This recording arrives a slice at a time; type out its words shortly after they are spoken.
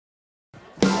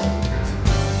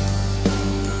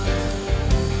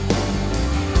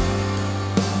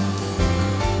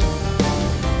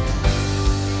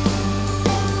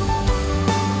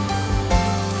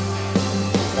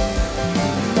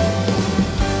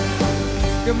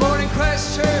Good morning,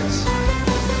 Christ Church.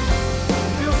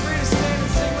 Feel free to stand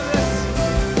and sing with us.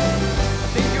 I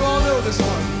think you all know this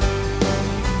one.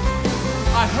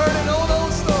 I heard an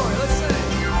old story. Let's sing.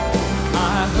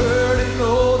 I heard an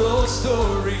old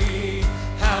story,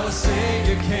 how a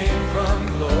Savior came from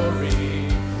glory,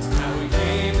 how He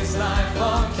gave His life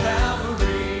on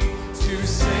Calvary to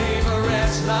save a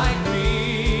wretch like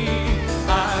me.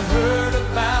 I heard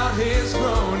about His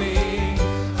groaning,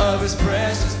 of His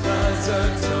precious blood's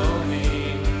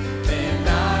atoning. Then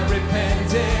I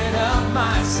repented of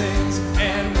my sins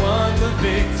and won the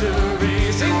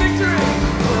victory. Sing victory!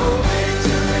 Oh,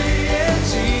 victory in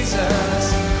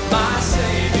Jesus, my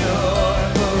Savior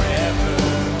forever.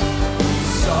 He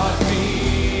sought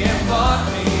me and bought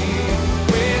me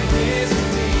with His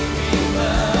redeeming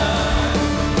blood.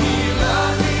 He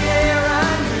loved me ere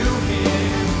I knew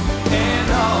Him, and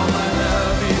all my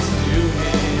love is to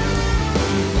Him.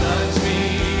 He plunged me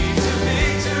to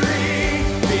victory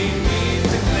beneath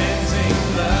the cleansing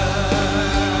blood.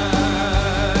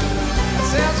 That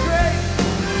sounds great.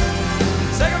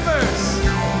 Second verse.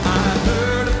 I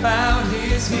heard about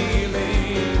His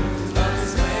healing, of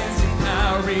His cleansing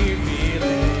power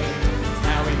revealing,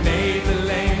 how He made the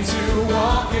lame to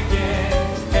walk again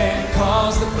and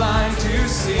caused the blind to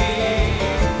see.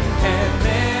 And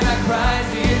then I cried,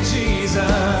 dear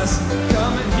Jesus,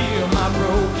 come and heal my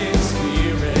broken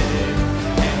spirit.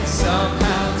 And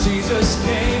somehow Jesus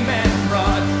came and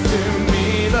brought to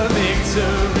me the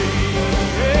victory.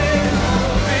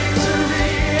 Oh,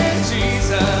 victory in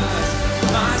Jesus,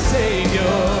 my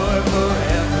Savior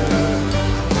forever.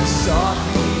 He sought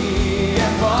me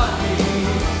and bought me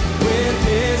with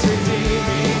His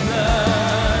redeeming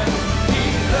blood. He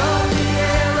loved me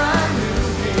ere I knew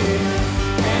Him,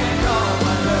 and all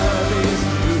my love is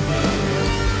to Him.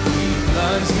 He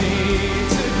plunged me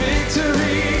to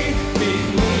victory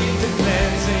beneath the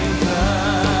cleansing blood.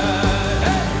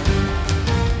 Hey!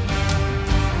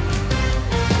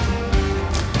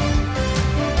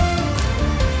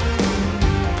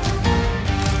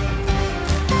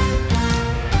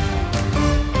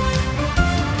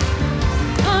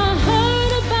 I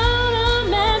heard about a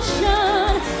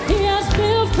mansion He has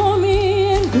built for me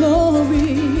in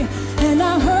glory, and I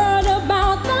heard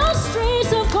about the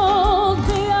streets of gold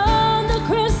beyond the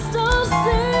crystal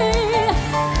sea.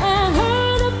 I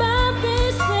heard about me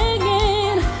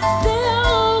singing the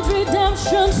old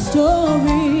redemption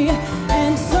story,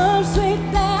 and some sweet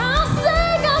day I'll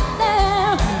sing up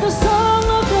there the song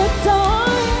of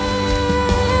victory.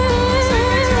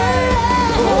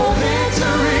 Oh,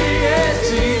 victory in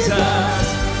Jesus,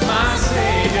 my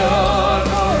Savior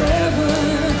forever.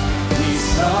 He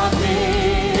sought me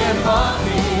and bought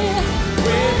me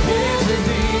with His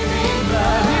redeeming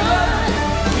blood.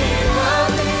 He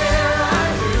loved me ere I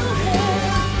knew Him,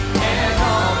 and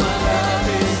all my love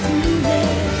is to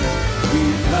Him. He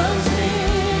plunged me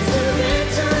to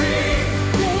victory.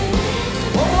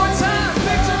 One more time,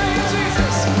 victory in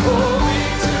Jesus. Oh,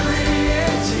 victory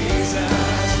in Jesus,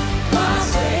 my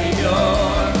Savior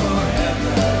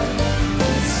forever.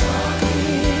 He sought me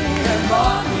and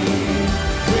bought me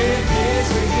with His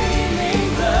redeeming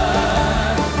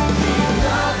blood. He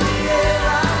loved me ere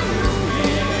I knew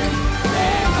Him,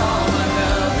 and all my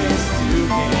love is to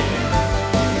Him.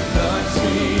 He plunged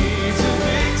me to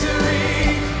victory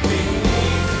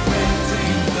beneath the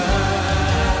cleansing blood.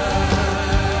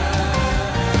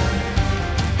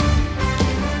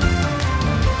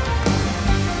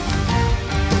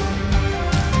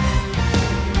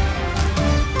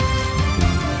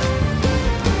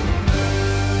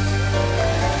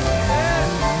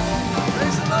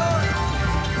 Praise the Lord.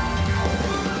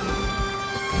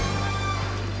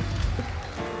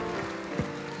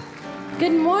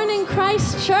 Good morning,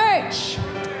 Christ Church.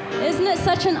 Isn't it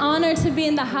such an honor to be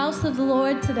in the house of the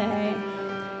Lord today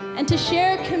and to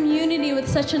share community with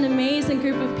such an amazing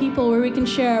group of people where we can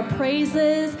share our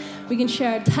praises, we can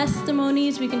share our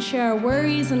testimonies, we can share our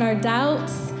worries and our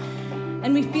doubts,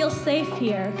 and we feel safe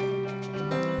here.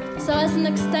 So as an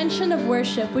extension of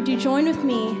worship, would you join with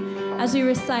me as we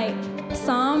recite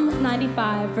Psalm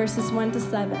 95, verses 1 to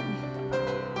 7.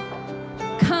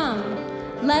 Come,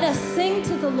 let us sing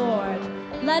to the Lord.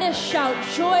 Let us shout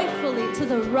joyfully to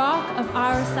the rock of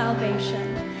our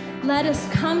salvation. Let us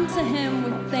come to Him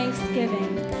with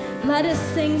thanksgiving. Let us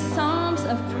sing psalms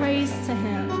of praise to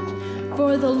Him.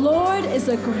 For the Lord is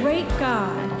a great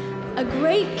God, a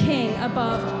great King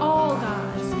above all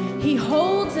gods. He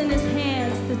holds in His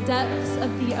hands the depths of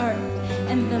the earth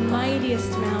and the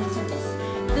mightiest mountains.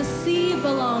 The sea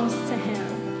belongs to Him,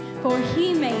 for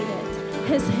He made it.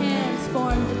 His hands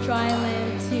formed the dry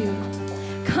land too.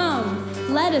 Come,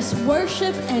 Let us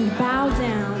worship and bow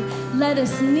down. Let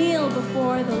us kneel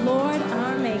before the Lord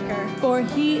our Maker, for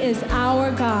he is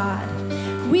our God.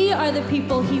 We are the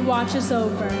people he watches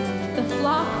over, the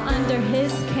flock under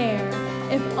his care.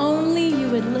 If only you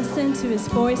would listen to his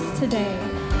voice today.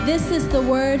 This is the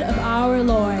word of our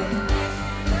Lord.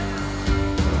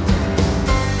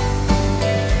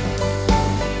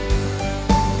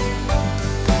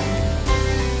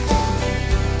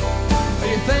 Are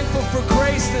you thankful for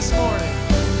grace this morning?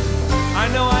 I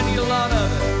know I need a lot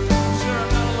of it. I'm sure I'm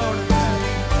not alone in that.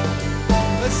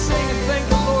 Let's sing and thank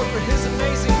the Lord for his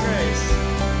amazing grace.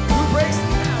 Who breaks the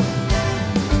power?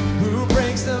 Who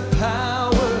breaks the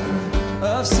power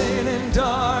of sin and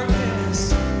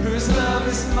darkness? Whose love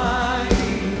is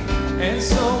mighty and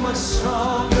so much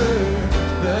stronger?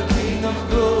 The King of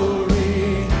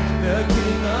glory, the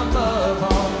King above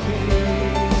all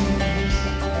kings.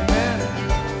 Amen.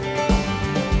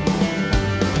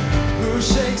 Who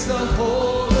shakes the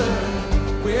whole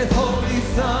earth with holy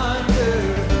thunder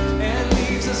and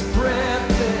leaves us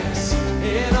breathless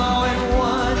in awe and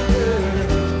wonder?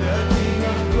 The King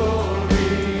of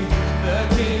glory, the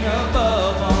King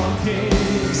above all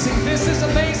kings. Sing, this is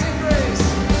amazing grace.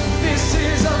 This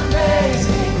is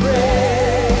amazing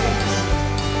grace.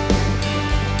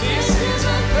 This is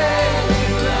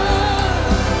unfailing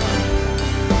love.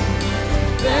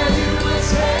 That you would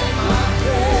take my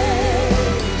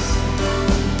place.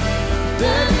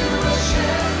 That you would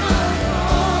share my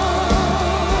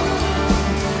wrong.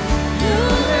 You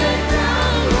laid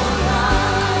down your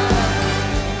life.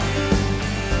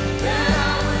 That I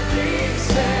would be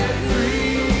set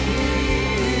free.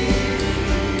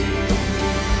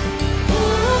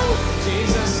 Oh,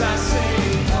 Jesus, I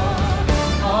sing for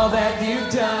all that you've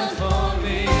done for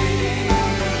me.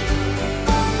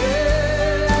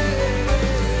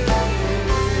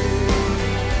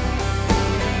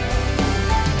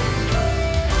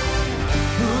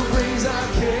 Who brings our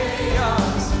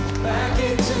chaos back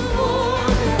into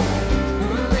order?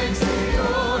 Who makes the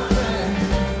orphan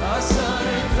a son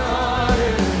and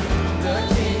daughter? The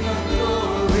King of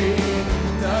glory,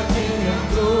 the King of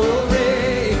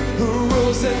glory, who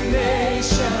rules the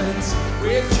nations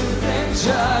with truth and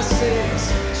justice,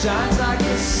 shines like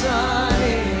the sun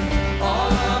in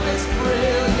all of its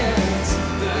brilliance.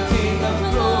 The King of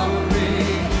glory,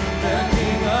 the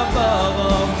King above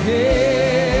all kings.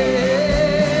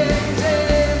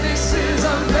 And this is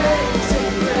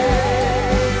amazing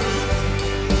grace.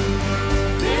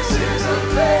 This is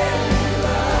unfailing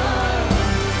love.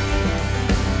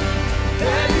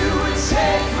 That you would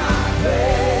take my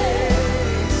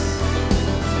place.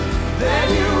 That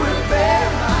you would bear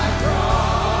my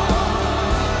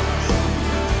cross.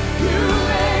 You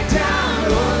laid down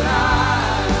your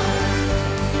life.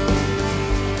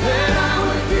 That I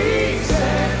would be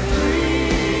set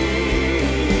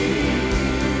free.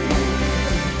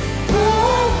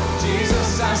 Oh, Jesus,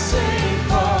 I sing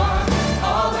for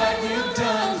all that you've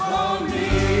done for me.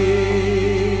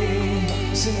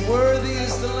 Sing, worthy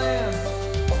is the Lamb.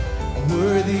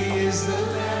 Worthy is the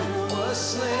Lamb who was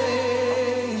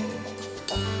slain.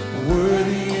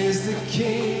 Worthy is the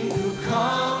King who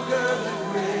conquered the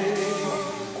grave.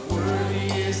 Worthy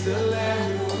is the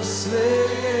Lamb who was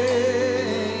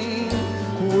slain.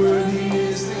 Worthy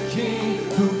is the King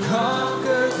who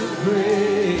conquered the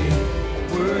grave.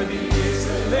 Worthy is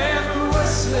the Lamb who was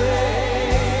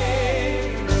slain.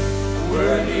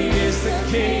 Worthy is the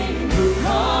King who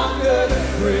conquered the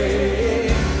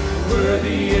grave.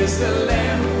 Worthy is the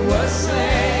Lamb who was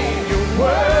slain. You're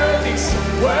worthy, so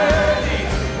worthy,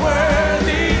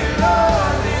 worthy,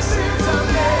 Lord. This is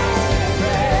amazing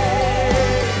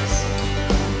grace.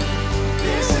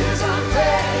 This is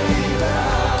unfailing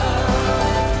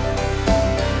love.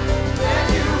 That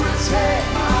you would take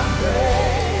my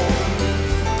place.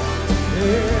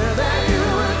 Yeah, that you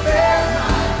would bear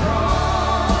my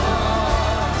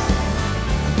cross.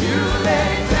 You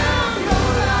laid down your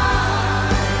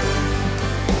life.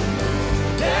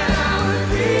 That I would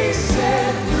be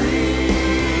set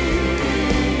free.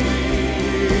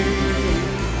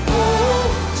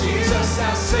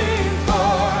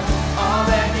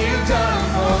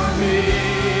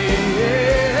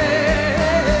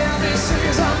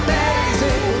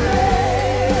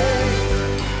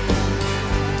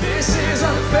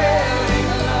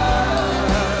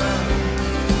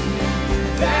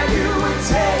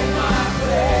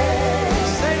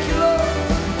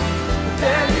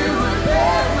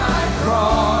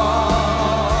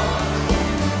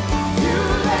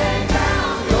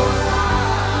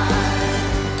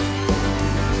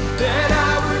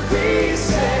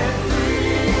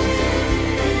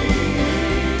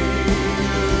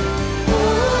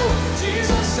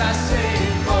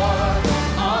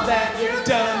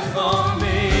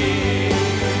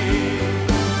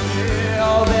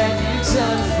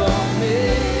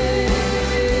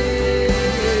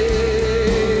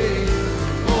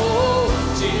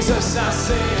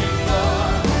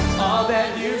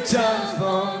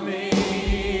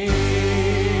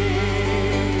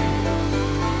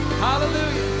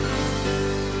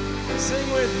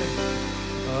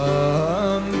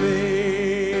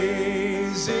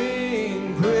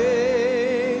 Amazing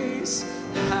grace,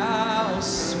 how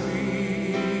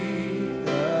sweet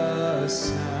the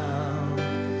sound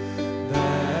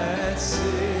that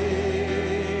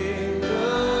saved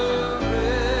a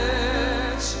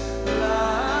wretch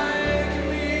like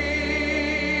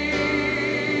me.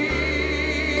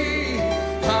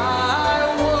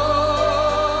 I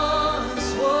once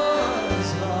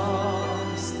was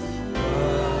lost,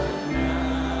 but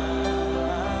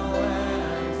now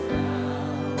am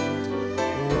found.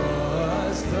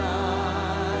 Was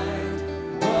blind,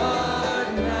 but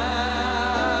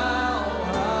now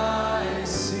I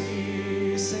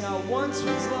see. Sing, I once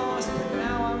was lost, but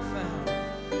now I'm found.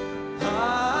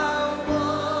 I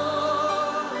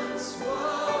once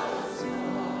was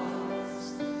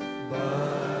lost,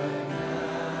 but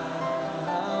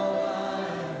now I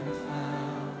am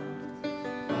found.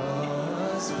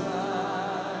 Was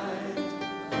blind,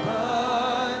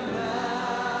 but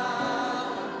now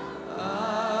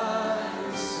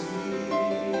I see.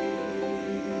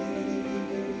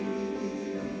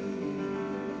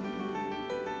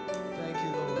 Thank you,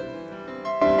 Lord.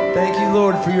 Thank you,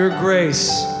 Lord, for your grace.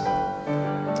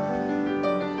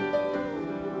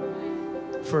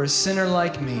 For a sinner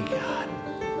like me, God.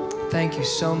 Thank you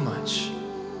so much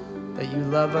that you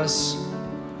love us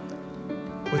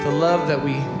with a love that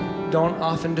we don't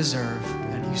often deserve,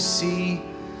 and you see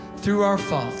through our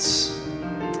faults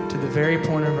to the very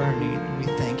point of our need. And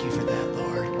we thank you for that,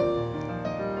 Lord.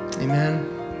 Amen.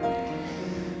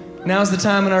 Now's the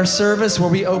time in our service where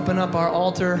we open up our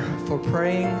altar for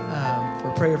praying,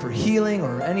 for prayer for healing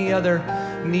or any other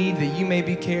need that you may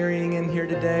be carrying in here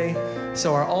today.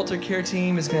 So our altar care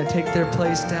team is going to take their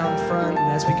place down front.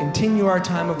 And as we continue our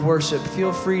time of worship,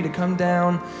 feel free to come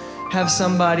down, have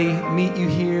somebody meet you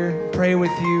here, pray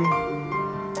with you,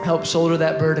 help shoulder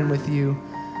that burden with you.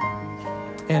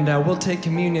 And we'll take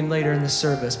communion later in the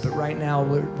service. But right now,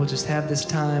 we'll just have this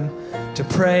time to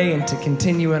pray and to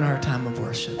continue in our time of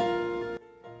worship.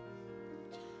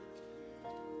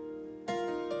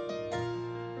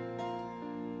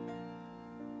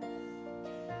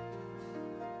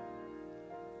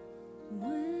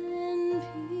 When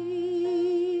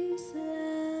peace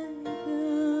like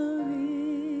the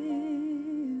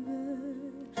river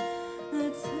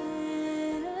attendeth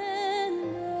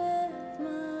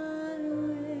my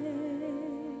way,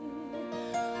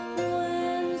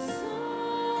 when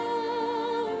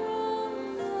sorrow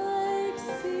like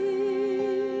sea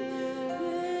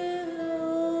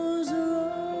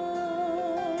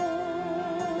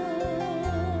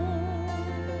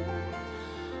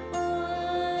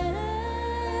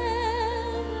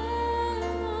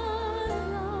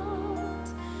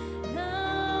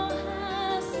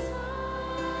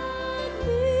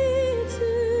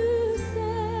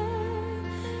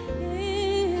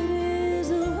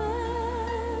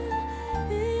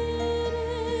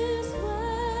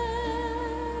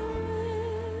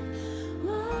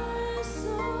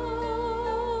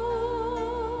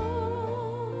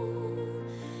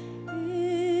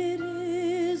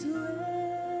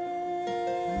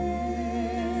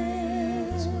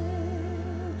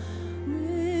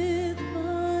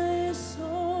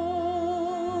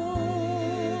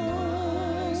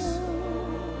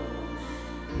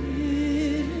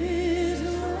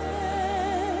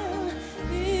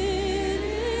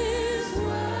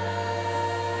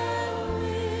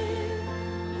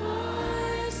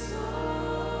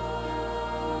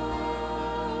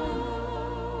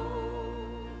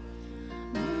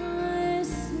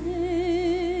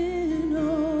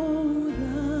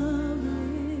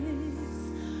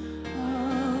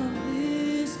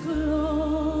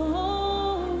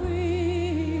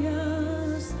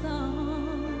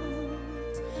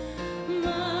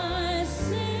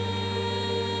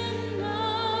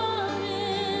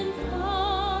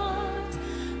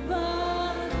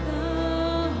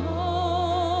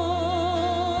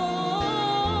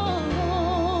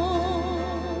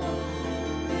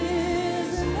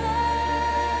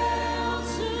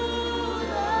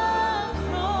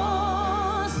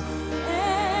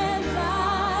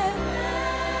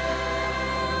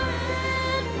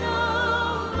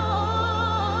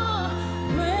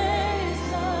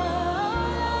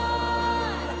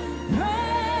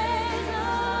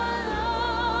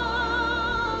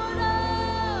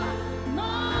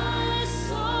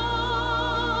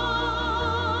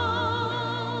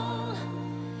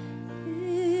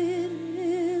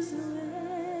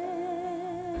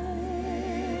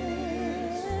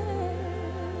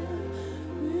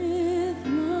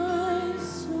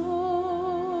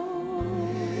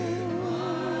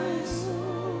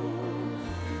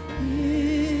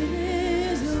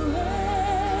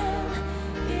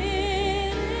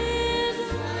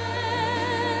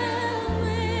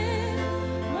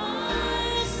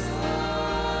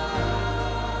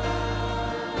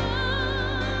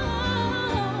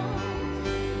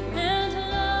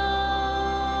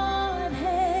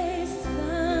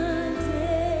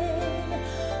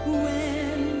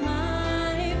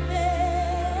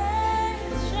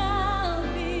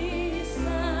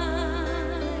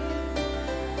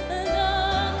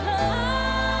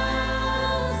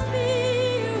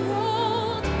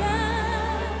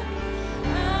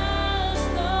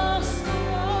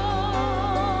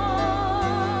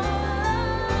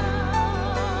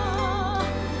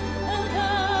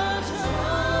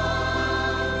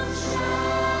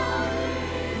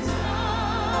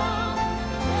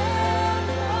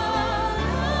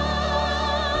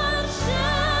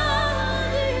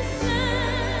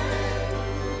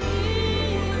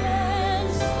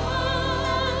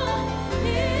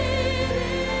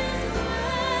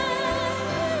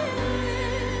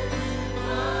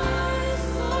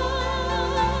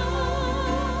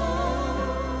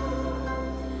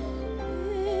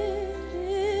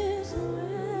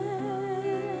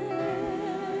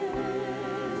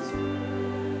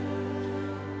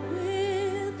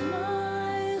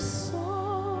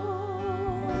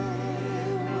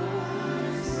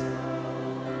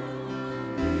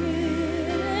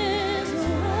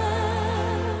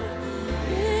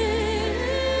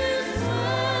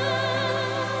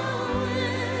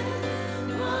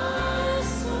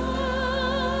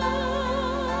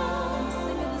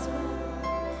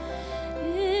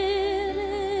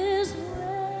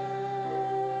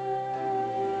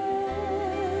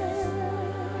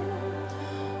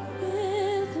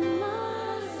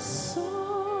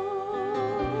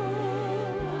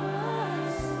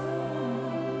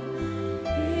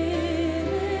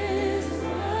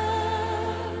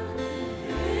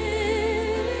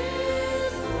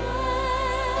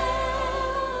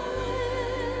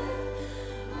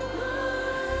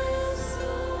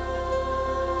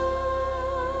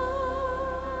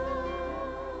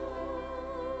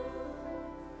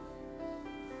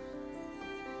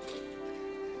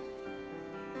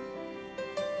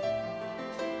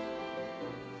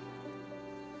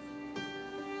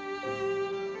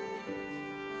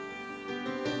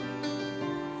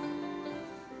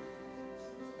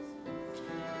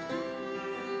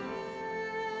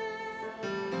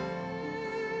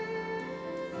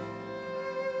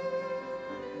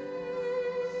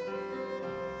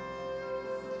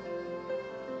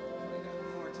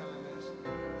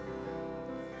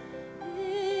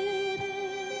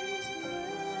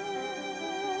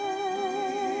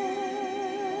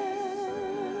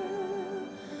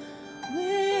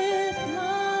with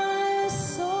my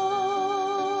soul.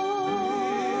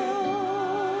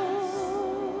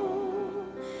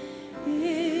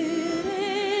 It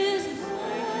is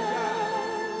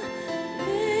well,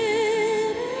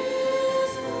 it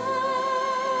is well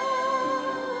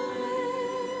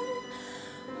with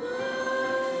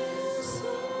my soul.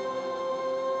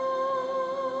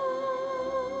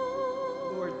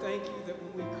 Lord, thank you that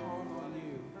when we call on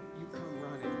you, you come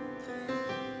running.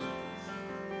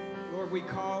 Lord, we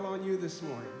call on you this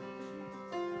morning.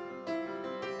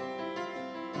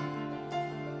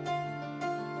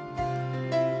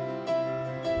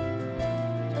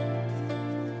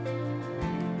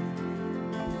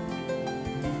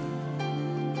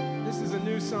 This is a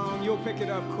new song. You'll pick it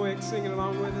up quick. Sing it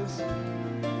along with us.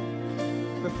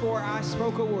 Before I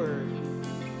spoke a word,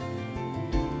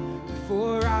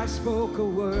 before I spoke a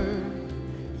word,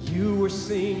 you were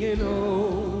singing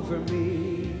over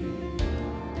me.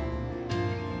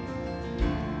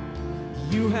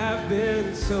 You have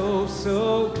been so,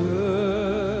 so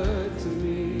good to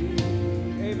me.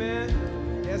 Amen.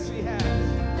 Yes, he has.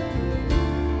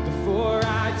 Before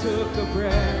I took a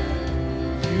breath,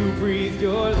 you breathed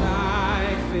your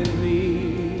life in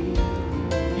me.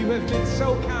 You have been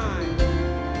so kind.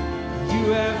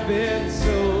 You have been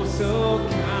so, so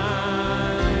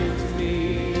kind to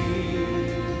me.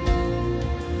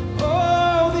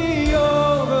 Oh, the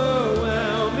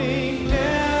overwhelming,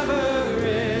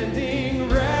 never-ending,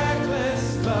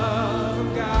 reckless love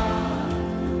of God.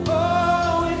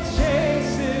 Oh, it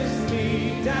chases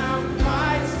me down,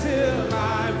 fights till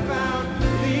I'm found,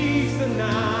 leaves the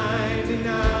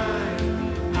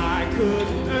 99. I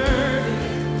couldn't earn it,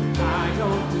 I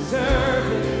don't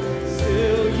deserve it,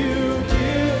 still you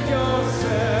give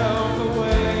yourself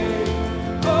away.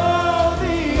 Oh,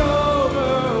 the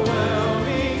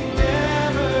overwhelming,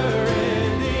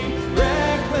 never-ending,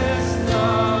 reckless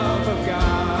love of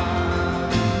God.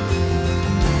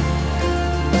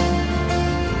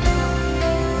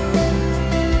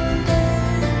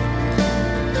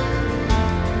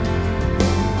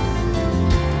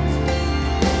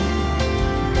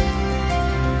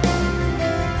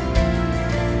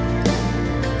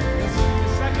 Let's sing the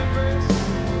second verse.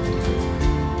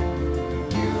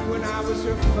 You, when I was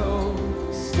your foe,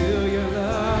 still your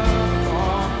love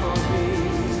fought for me.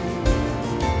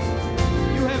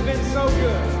 You have been so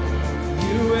good.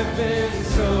 You have been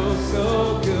so, so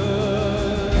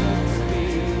good to me.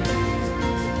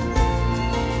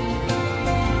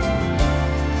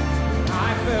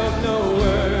 I felt no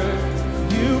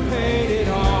worth. You paid it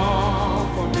all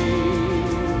for me.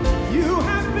 You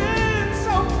have been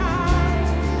so kind.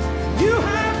 You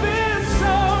have been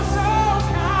so, so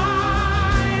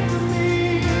kind to me.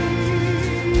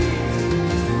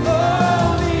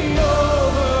 Oh, the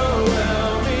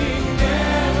overwhelming,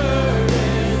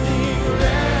 never-ending,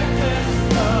 reckless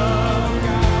love of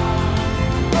God.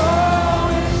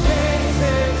 Oh, it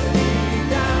chases me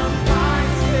down,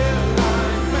 fights till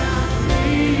I'm found,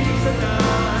 leaves the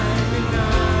 99.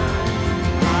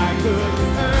 I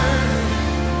couldn't earn it,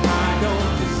 I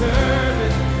don't deserve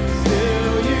it,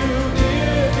 still you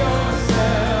give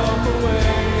yourself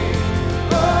away.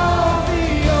 Oh, the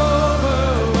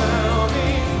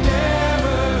overwhelming,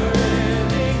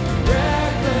 never-ending,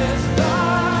 reckless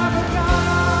love of God.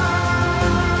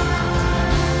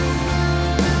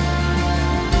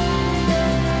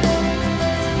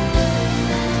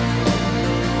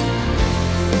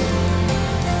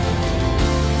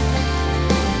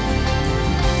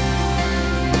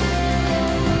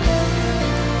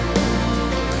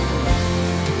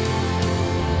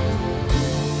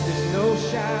 There's no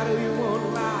shadow you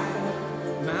won't light up,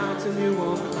 mountain you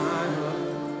won't climb up,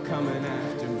 coming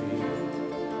after me.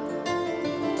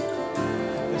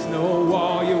 There's no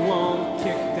wall you won't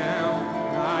kick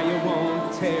down, lie you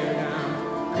won't tear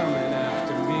down, coming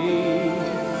after me.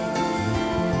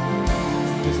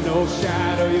 There's no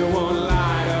shadow you won't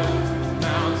light up,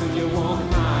 mountain you won't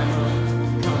climb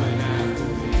up, coming after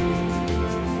me.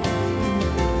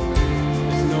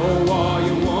 There's no wall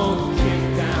you won't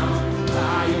kick down,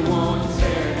 lie you won't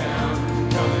tear down,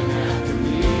 coming after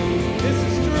me. This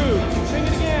is true. Sing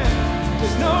it again.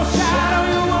 There's no shadow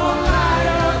you won't light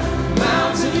up,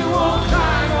 mountain you won't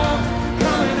climb up,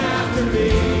 coming after me.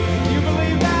 You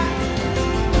believe that?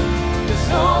 There's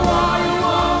no wall you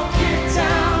won't kick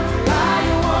down, lie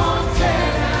you won't tear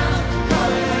down,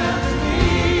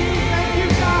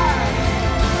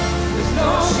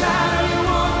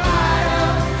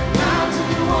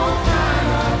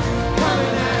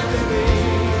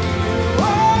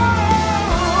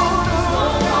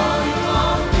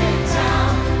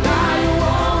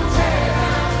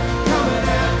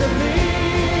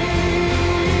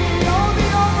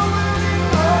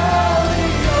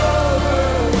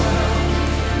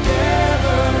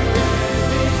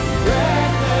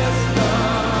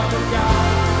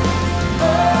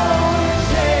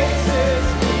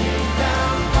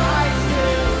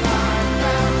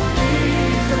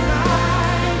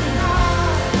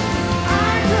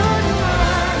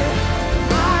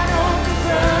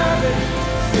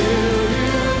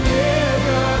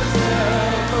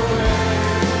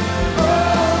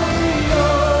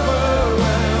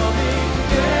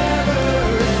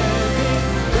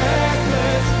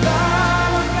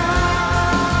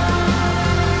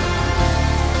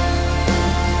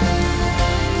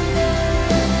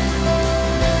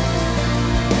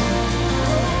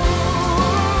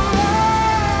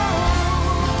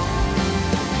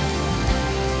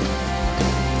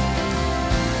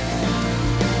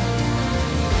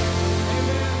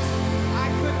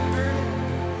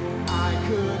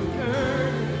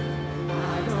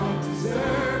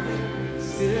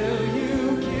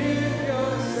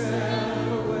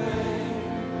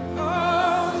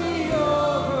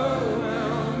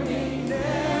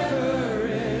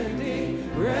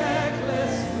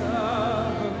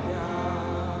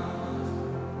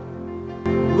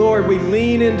 Lord, we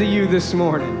lean into you this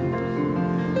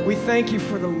morning. We thank you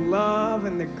for the love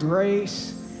and the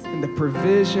grace and the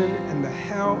provision and the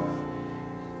help,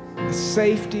 the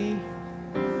safety,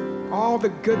 all the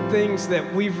good things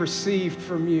that we've received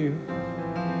from you.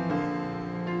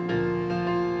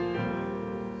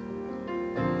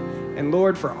 And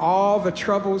Lord, for all the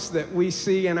troubles that we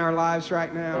see in our lives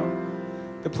right now,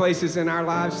 the places in our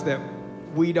lives that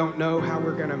we don't know how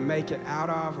we're going to make it out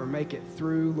of or make it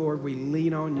through, Lord, we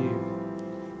lean on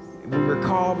you. And we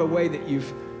recall the way that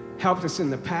you've helped us in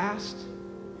the past,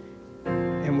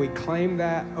 and we claim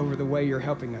that over the way you're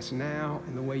helping us now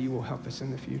and the way you will help us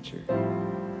in the future.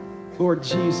 Lord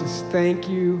Jesus, thank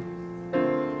you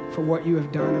for what you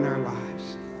have done in our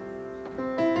lives.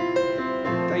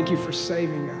 Thank you for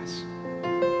saving us.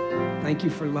 Thank you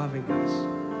for loving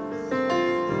us.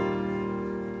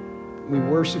 We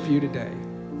worship you today.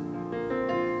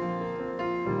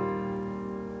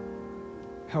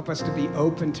 Help us to be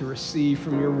open to receive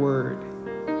from your word.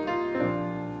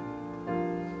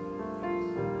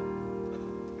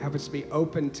 Help us to be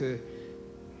open to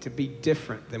be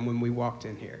different than when we walked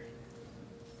in here.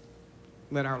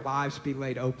 Let our lives be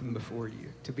laid open before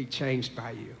you, to be changed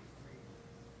by you.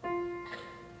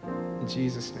 In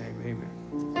Jesus' name, amen.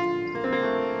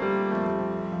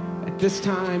 At this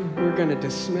time, we're going to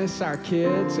dismiss our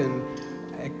kids, and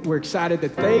we're excited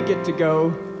that they get to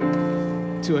go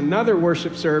to another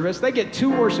worship service. They get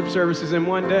 2 worship services in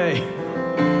one day.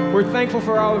 We're thankful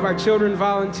for all of our children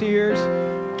volunteers.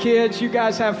 Kids, you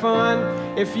guys have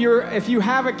fun. If you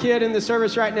have a kid in the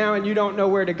service right now and you don't know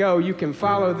where to go, you can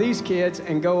follow these kids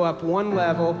and go up 1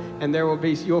 level, and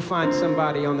you'll find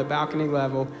somebody on the balcony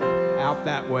level out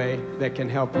that way that can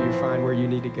help you find where you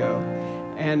need to go.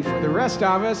 And for the rest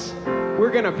of us,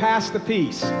 we're going to pass the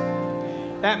peace.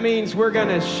 That means we're going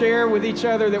to share with each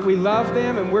other that we love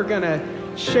them, and we're going to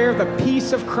share the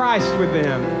peace of Christ with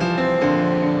them.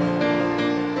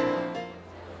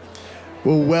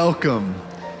 Well, welcome.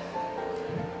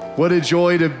 What a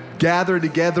joy to gather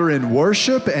together in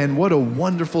worship, and what a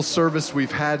wonderful service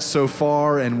we've had so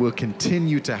far and will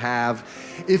continue to have.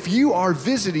 If you are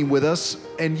visiting with us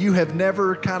and you have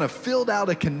never kind of filled out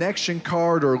a connection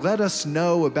card or let us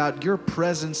know about your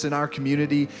presence in our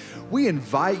community, we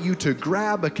invite you to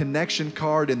grab a connection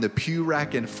card in the pew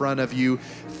rack in front of you.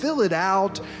 Fill it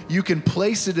out. You can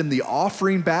place it in the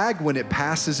offering bag when it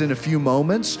passes in a few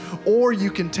moments, or you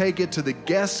can take it to the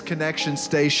guest connection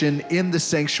station in the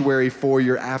sanctuary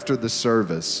foyer after the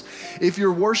service. If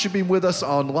you're worshiping with us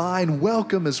online,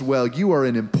 welcome as well. You are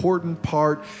an important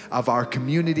part of our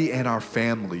community and our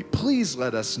family. Please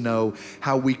let us know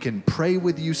how we can pray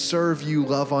with you, serve you,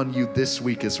 love on you this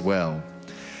week as well.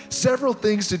 Several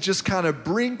things to just kind of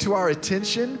bring to our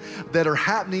attention that are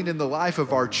happening in the life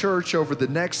of our church over the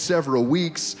next several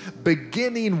weeks,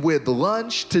 beginning with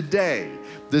lunch today.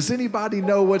 Does anybody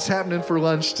know what's happening for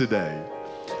lunch today?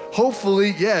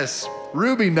 Hopefully, yes.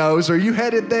 Ruby knows. Are you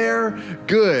headed there?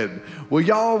 Good.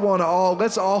 Well,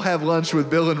 let's all have lunch with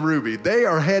Bill and Ruby. They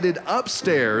are headed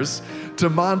upstairs to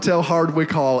Montel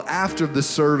Hardwick Hall after the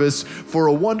service for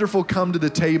a wonderful come to the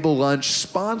table lunch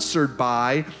sponsored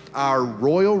by our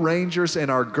Royal Rangers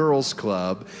and our Girls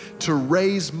Club to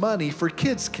raise money for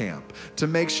kids camp, to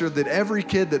make sure that every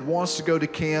kid that wants to go to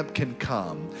camp can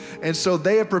come. And so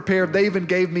they have prepared, they even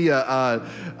gave me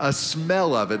a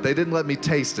smell of it. They didn't let me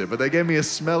taste it, but they gave me a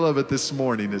smell of it this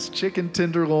morning. It's chicken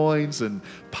tenderloins and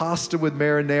pasta with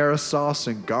marinara sauce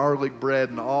and garlic bread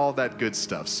and all that good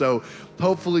stuff. So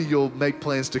hopefully you'll make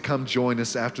plans to come join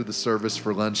us after the service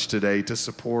for lunch today to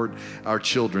support our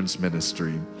children's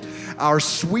ministry. Our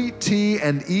sweet tea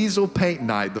and easel paint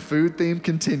night, the food theme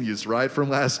continues right from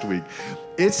last week.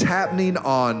 It's happening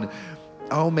on,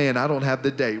 oh man, I don't have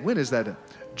the date. When is that?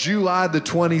 July the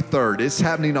 23rd. It's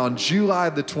happening on July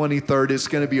the 23rd. It's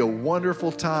going to be a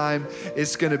wonderful time.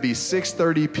 It's going to be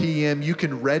 6:30 p.m. You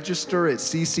can register at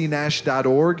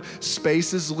ccnash.org.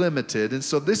 Space is limited. And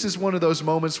so this is one of those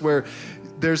moments where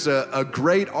there's a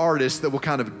great artist that will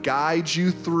kind of guide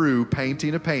you through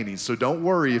painting a painting. So don't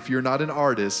worry if you're not an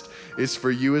artist. It's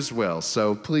for you as well.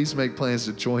 So please make plans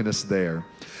to join us there.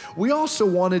 We also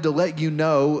wanted to let you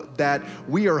know that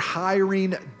we are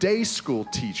hiring day school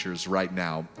teachers right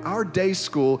now. Our day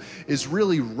school is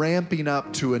really ramping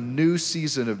up to a new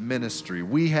season of ministry.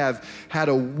 We have had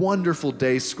a wonderful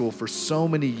day school for so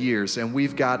many years, and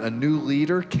we've got a new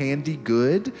leader, Candy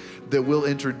Good, that we'll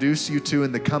introduce you to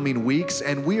in the coming weeks.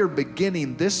 And we are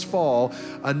beginning this fall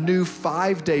a new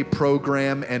 5-day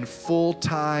program and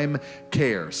full-time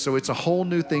care. So it's a whole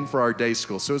new thing for our day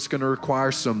school. So it's going to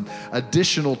require some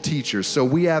additional teachers. So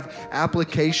we have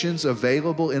applications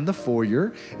available in the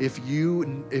foyer if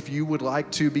you would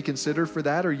like to be considered for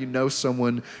that, or you know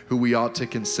someone who we ought to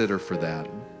consider for that.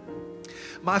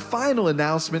 My final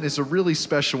announcement is a really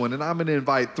special one, and I'm going to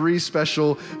invite 3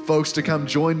 special folks to come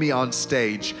join me on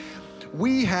stage.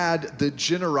 We had the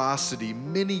generosity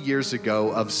many years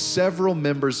ago of several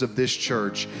members of this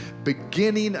church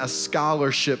beginning a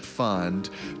scholarship fund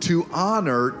to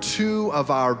honor 2 of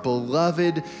our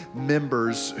beloved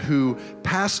members who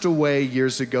passed away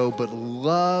years ago but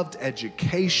loved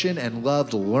education and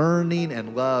loved learning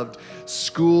and loved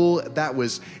school. That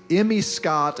was Emmy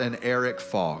Scott and Eric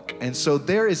Falk. And so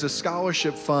there is a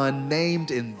scholarship fund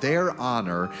named in their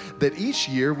honor that each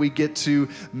year we get to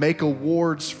make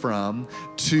awards from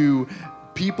to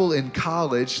people in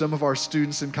college, some of our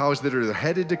students in college that are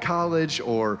headed to college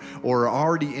or are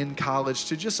already in college,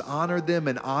 to just honor them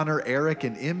and honor Eric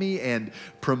and Emmy and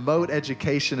promote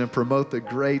education and promote the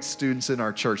great students in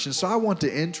our church. And so I want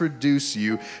to introduce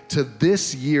you to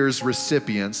this year's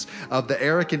recipients of the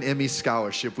Eric and Emmy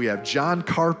Scholarship. We have John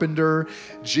Carpenter,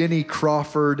 Jenny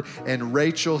Crawford, and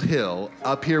Rachel Hill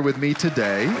up here with me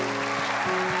today.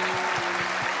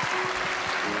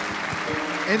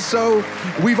 And so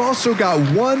we've also got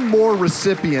one more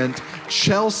recipient,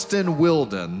 Chelston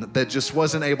Wilden, that just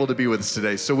wasn't able to be with us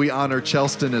today. So we honor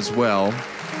Chelston as well.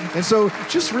 And so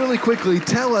just really quickly,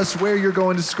 tell us where you're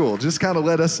going to school. Just kind of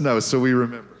let us know so we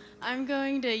remember. I'm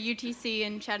going to UTC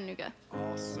in Chattanooga.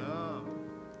 Awesome.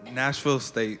 Nashville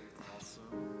State.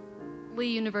 Lee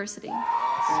University.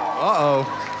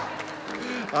 Uh-oh.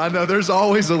 I know, there's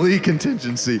always a Lee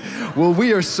contingency. Well,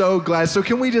 we are so glad. So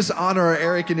can we just honor our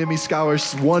Eric and Emmy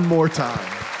scholars one more time?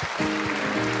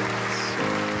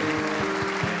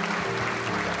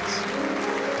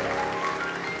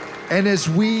 And as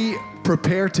we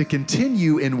prepare to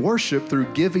continue in worship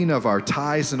through giving of our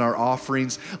tithes and our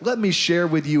offerings, let me share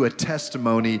with you a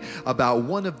testimony about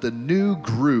one of the new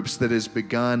groups that has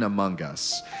begun among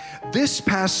us. This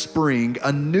past spring,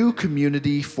 a new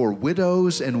community for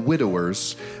widows and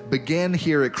widowers began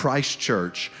here at Christ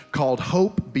Church called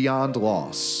Hope Beyond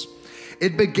Loss.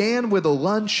 It began with a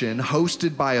luncheon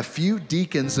hosted by a few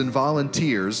deacons and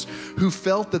volunteers who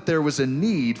felt that there was a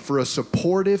need for a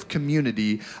supportive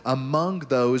community among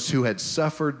those who had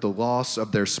suffered the loss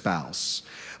of their spouse.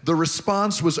 The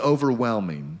response was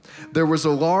overwhelming. There was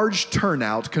a large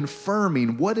turnout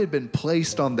confirming what had been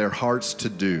placed on their hearts to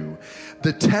do.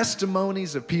 The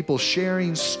testimonies of people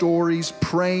sharing stories,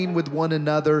 praying with one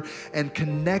another, and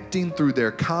connecting through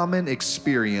their common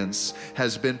experience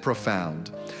has been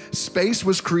profound. Space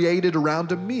was created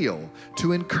around a meal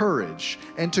to encourage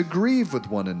and to grieve with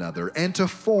one another and to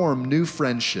form new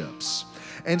friendships.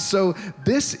 And so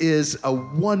this is a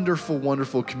wonderful,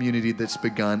 wonderful community that's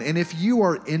begun. And if you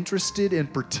are interested in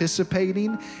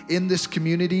participating in this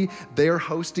community, they're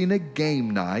hosting a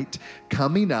game night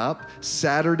coming up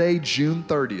Saturday, June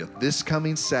 30th, this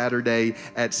coming Saturday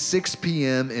at 6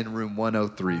 p.m. in room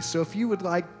 103. So if you would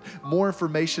like more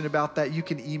information about that, you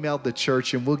can email the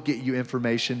church and we'll get you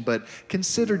information. But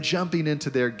consider jumping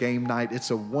into their game night. It's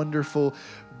a wonderful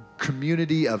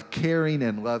community of caring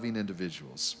and loving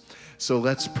individuals. So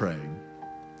let's pray.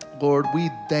 Lord,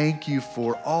 we thank you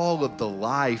for all of the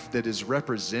life that is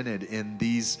represented in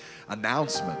these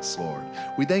announcements, Lord.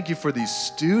 We thank you for these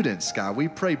students, God. We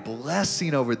pray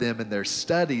blessing over them in their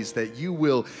studies, that you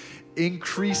will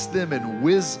increase them in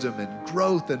wisdom and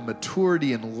growth and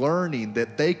maturity and learning,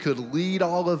 that they could lead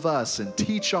all of us and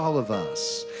teach all of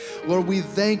us. Lord, we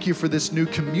thank you for this new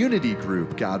community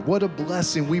group, God. What a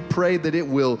blessing. We pray that it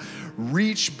will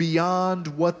reach beyond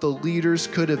what the leaders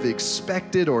could have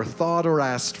expected or thought or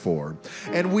asked for.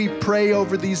 And we pray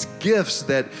over these gifts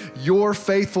that your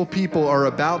faithful people are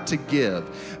about to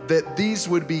give, that these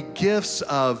would be gifts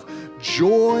of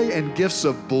joy and gifts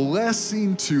of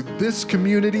blessing to this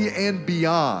community and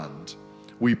beyond.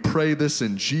 We pray this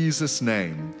in Jesus'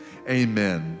 name.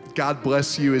 Amen. God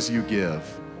bless you as you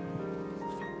give.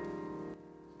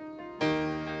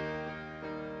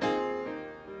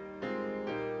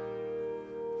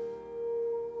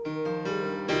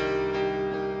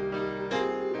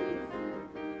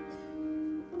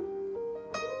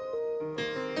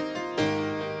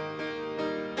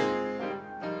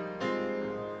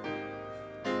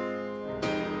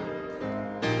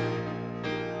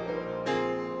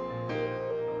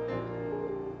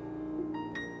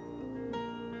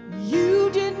 You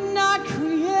did not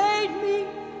create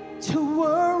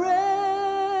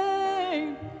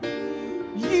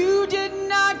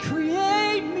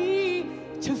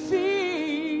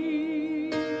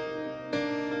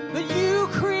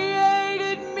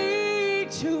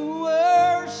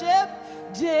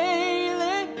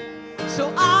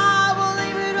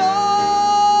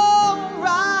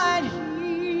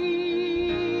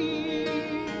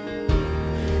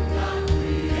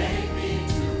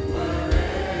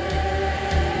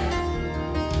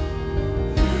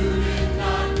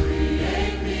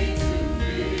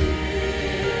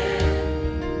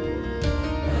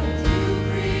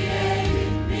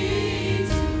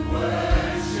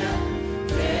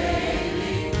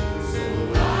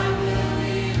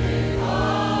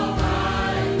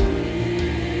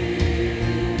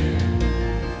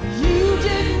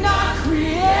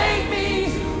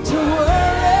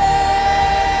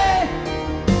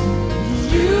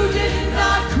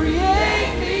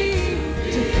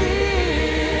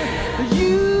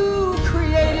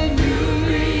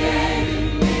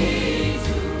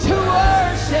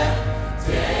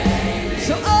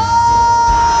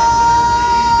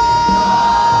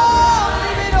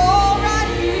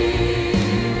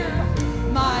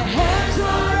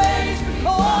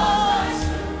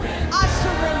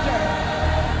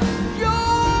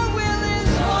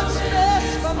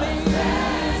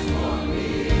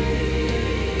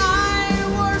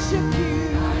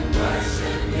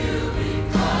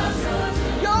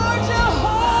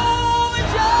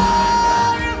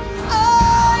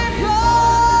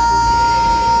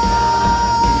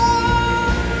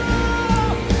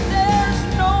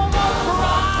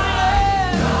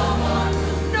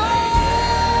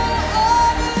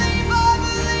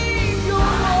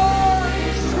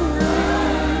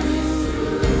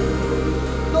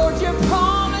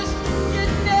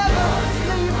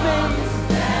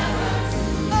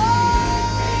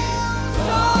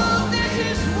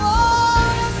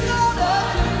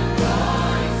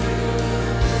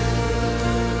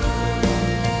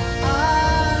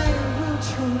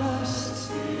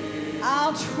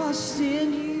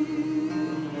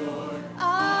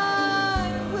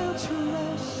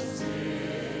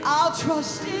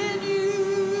trust in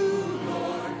you.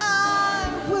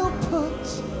 I will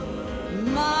put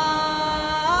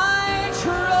my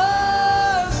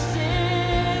trust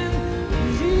in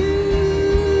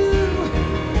you.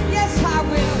 Yes, I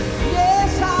will.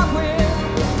 Yes, I will.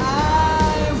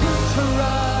 I will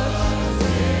trust.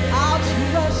 I'll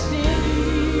trust in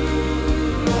you.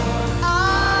 I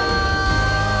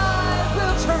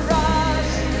will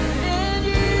trust in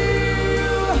you.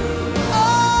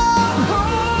 I'll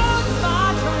put my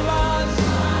trust.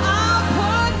 I'll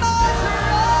put my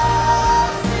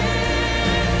trust in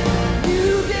you.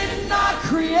 Did not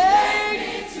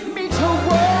create me to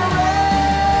worry.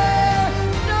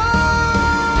 No,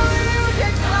 you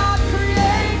did not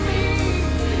create me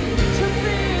to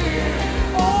fear.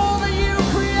 Only you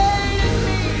created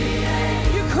me.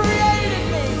 You created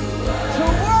me to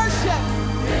worship.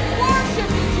 Worship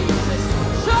you, Jesus.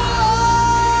 So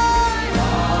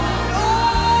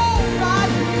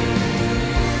right here.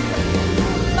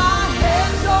 My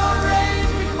hands are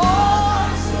raised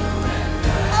because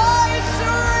I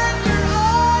surrender.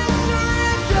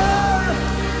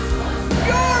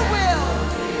 Your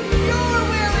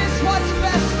will is what's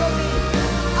best for me.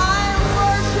 I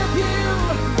worship you.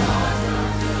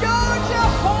 You're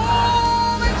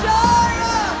Jehovah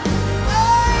Jireh.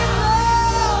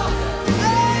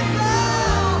 Amen.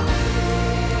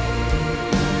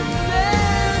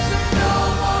 There's no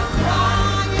more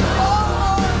crying, no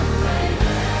more.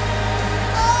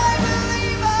 I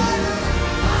believe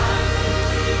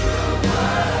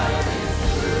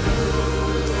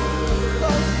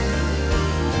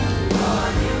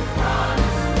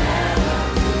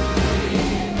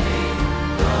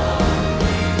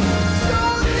So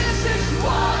this is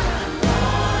what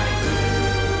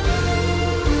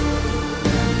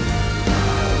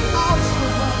I'll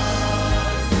trust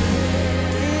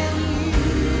in you.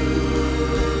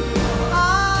 I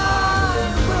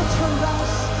will trust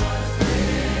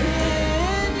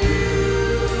in you.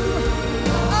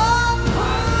 I'll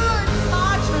put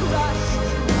my trust.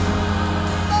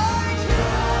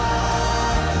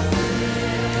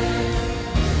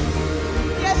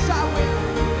 Yes, I will.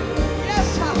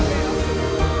 Yes, I will.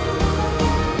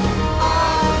 I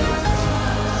will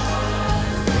trust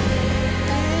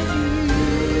in you.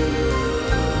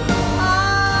 I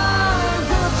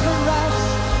will trust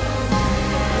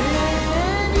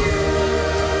in you.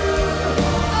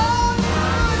 I'll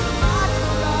put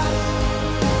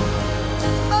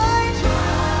my trust.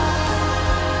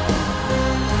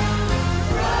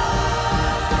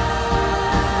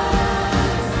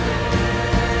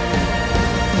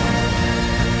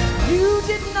 You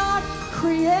did not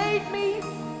create me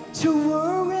to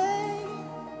worry.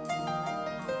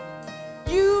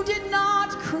 You did not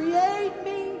create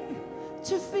me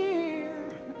to fear.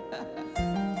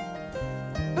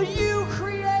 But you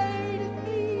created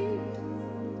me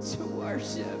to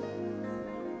worship.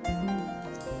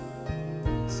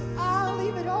 So I'll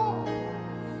leave it all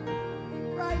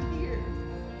right here.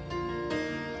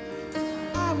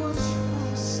 I will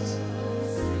trust.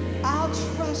 I'll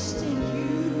trust in you.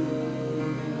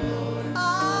 I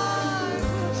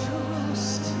will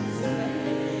trust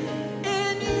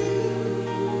in you.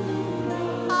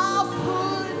 I'll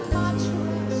put my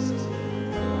trust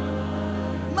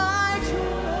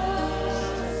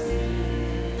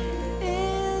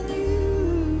in you.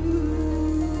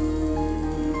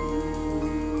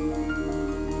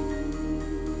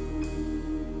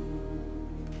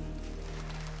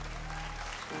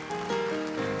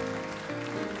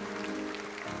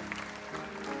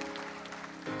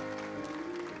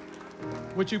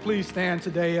 Would you please stand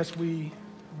today as we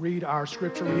read our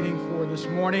scripture reading for this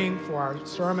morning, for our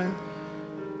sermon,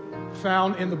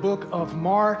 found in the book of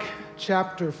Mark,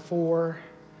 chapter 4,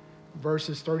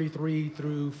 verses 33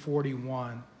 through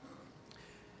 41.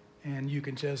 And you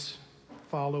can just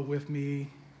follow with me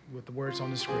with the words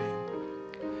on the screen.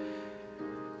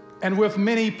 And with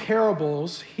many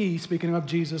parables, he, speaking of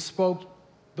Jesus, spoke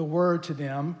the word to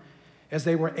them as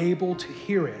they were able to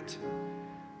hear it.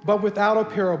 But without a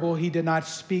parable, he did not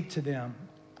speak to them.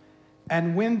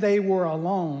 And when they were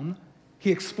alone, he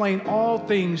explained all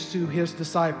things to his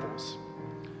disciples.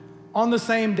 On the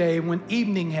same day, when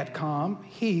evening had come,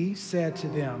 he said to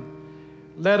them,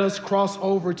 "Let us cross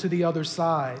over to the other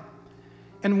side."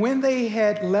 And when they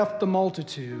had left the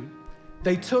multitude,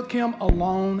 they took him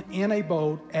alone in a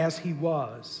boat as he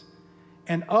was,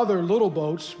 and other little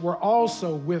boats were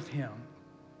also with him.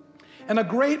 And a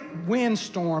great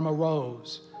windstorm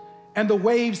arose, and the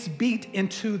waves beat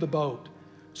into the boat,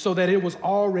 so that it was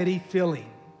already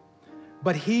filling.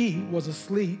 But he was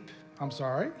asleep. I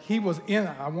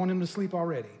want him to sleep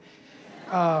already.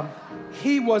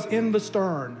 He was in the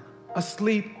stern,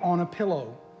 asleep on a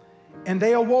pillow. And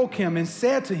they awoke him and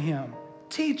said to him,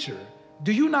 "Teacher,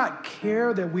 do you not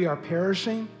care that we are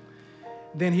perishing?"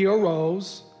 Then he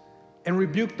arose and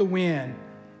rebuked the wind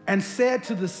and said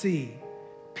to the sea,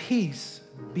 "Peace,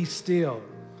 be still."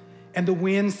 And the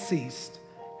wind ceased,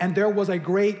 and there was a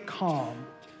great calm.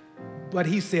 But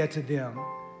he said to them,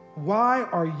 "Why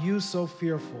are you so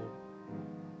fearful?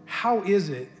 How is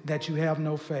it that you have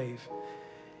no faith?"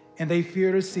 And they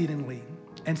feared exceedingly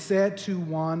and said to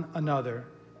one another,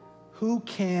 "Who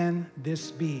can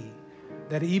this be,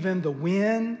 that even the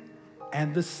wind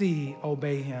and the sea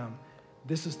obey him?"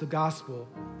 This is the gospel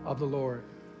of the Lord.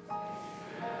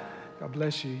 God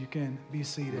bless you. You can be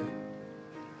seated.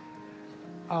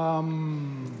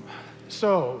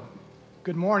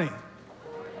 Good morning.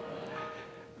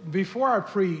 Before I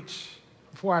preach,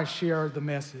 before I share the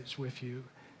message with you,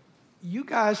 you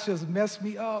guys just messed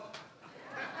me up.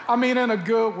 I mean, in a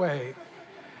good way.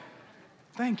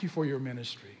 Thank you for your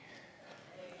ministry.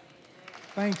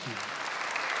 Thank you.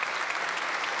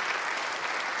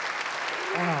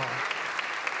 Wow.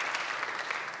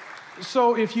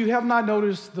 So if you have not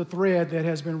noticed the thread that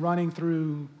has been running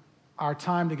through our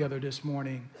time together this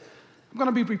morning, I'm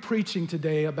going to be preaching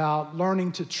today about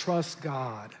learning to trust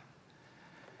God.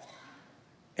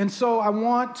 And so I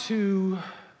want to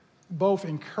both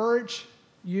encourage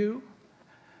you,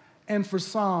 and for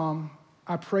some,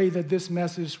 I pray that this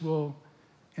message will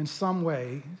in some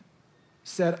way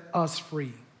set us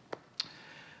free.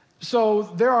 So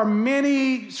there are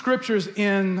many scriptures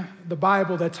in the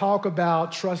Bible that talk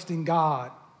about trusting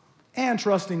God and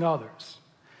trusting others.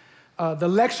 The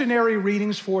lectionary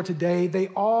readings for today, they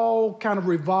all kind of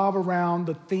revolve around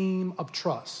the theme of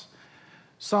trust.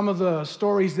 Some of the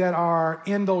stories that are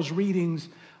in those readings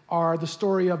are the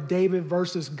story of David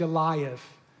versus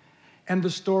Goliath and the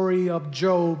story of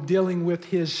Job dealing with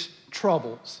his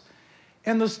troubles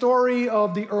and the story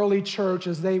of the early church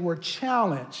as they were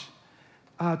challenged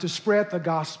to spread the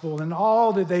gospel and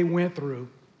all that they went through.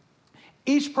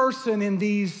 Each person in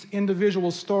these individual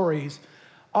stories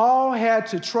all had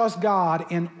to trust God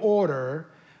in order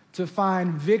to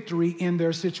find victory in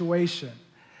their situation.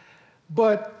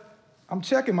 But I'm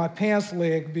checking my pants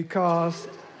leg because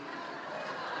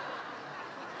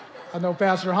I know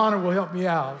Pastor Hunter will help me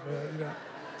out.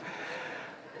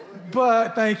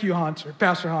 But thank you, Hunter,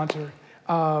 Pastor Hunter.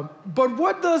 But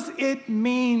what does it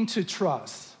mean to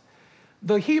trust?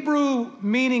 The Hebrew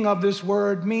meaning of this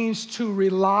word means to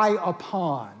rely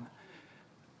upon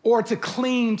or to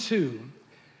cling to.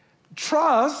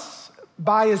 Trust,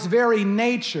 by its very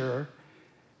nature,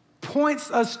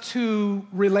 points us to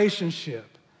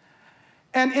relationship.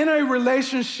 And in a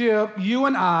relationship, you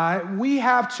and I, we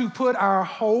have to put our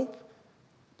hope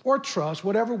or trust,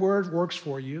 whatever word works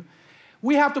for you,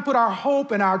 we have to put our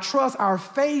hope and our trust, our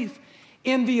faith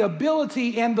in the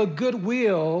ability and the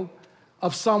goodwill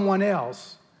of someone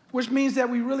else, which means that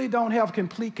we really don't have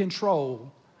complete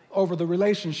control over the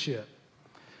relationship.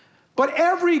 But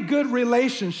every good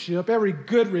relationship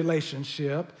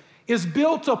is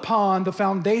built upon the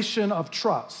foundation of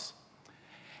trust.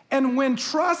 And when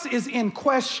trust is in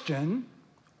question,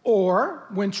 or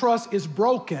when trust is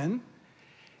broken,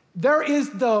 there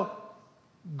is the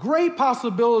great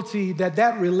possibility that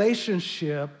that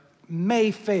relationship may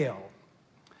fail.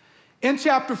 In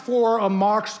chapter 4 of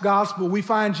Mark's gospel, we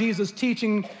find Jesus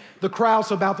teaching the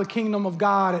crowds about the kingdom of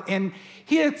God, and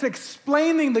he is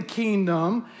explaining the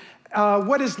kingdom,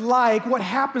 what it's like, what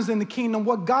happens in the kingdom,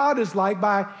 what God is like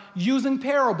by using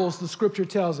parables, the scripture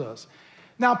tells us.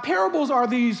 Now, parables are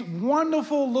these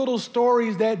wonderful little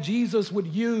stories that Jesus would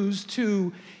use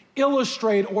to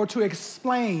illustrate or to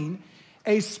explain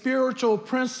a spiritual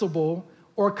principle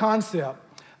or concept.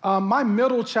 My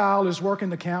middle child is working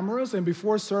the cameras, and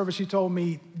before service, she told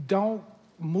me, don't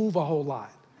move a whole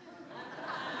lot.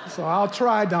 So I'll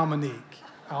try, Dominique.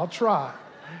 I'll try.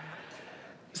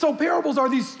 So parables are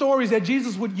these stories that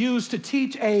Jesus would use to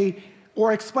teach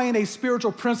or explain a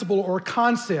spiritual principle or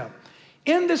concept.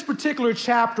 In this particular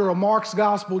chapter of Mark's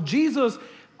gospel, Jesus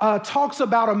talks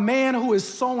about a man who is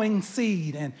sowing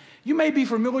seed. And you may be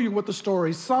familiar with the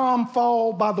story. Some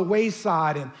fall by the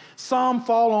wayside, and some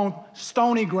fall on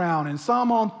stony ground, and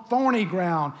some on thorny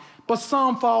ground, but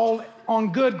some fall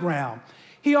on good ground.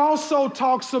 He also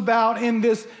talks about in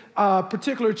this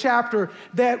particular chapter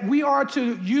that we are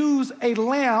to use a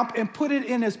lamp and put it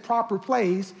in its proper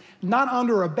place, not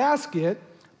under a basket,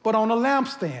 but on a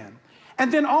lampstand.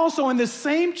 And then also in this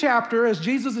same chapter, as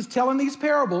Jesus is telling these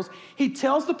parables, he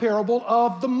tells the parable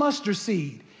of the mustard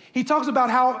seed. He talks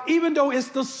about how even though it's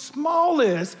the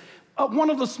smallest, one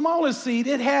of the smallest seed,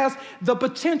 it has the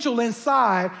potential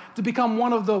inside to become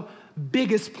one of the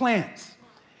biggest plants.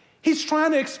 He's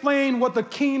trying to explain what the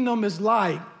kingdom is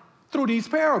like through these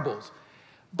parables.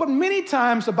 But many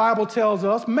times the Bible tells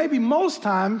us, maybe most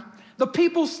times, the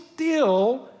people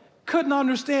still couldn't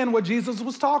understand what Jesus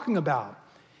was talking about,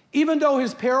 even though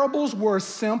his parables were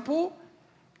simple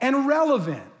and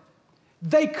relevant.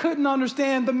 They couldn't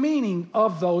understand the meaning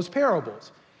of those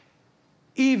parables,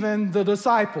 even the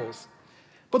disciples.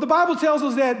 But the Bible tells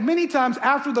us that many times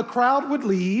after the crowd would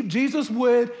leave, Jesus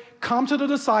would come to the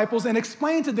disciples and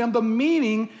explain to them the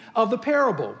meaning of the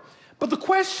parable. But the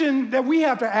question that we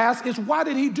have to ask is, why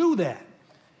did he do that?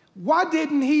 Why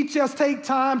didn't he just take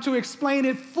time to explain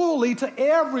it fully to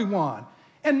everyone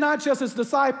and not just his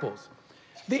disciples?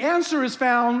 The answer is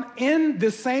found in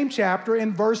this same chapter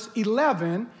in verse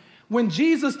 11, when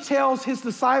Jesus tells his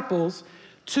disciples,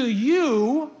 "To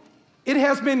you it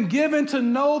has been given to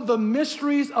know the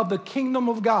mysteries of the kingdom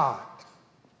of God."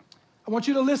 I want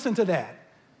you to listen to that.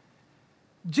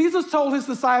 Jesus told his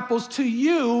disciples, "To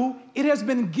you it has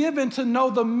been given to know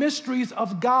the mysteries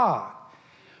of God."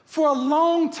 For a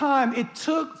long time, it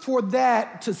took for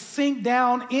that to sink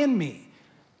down in me.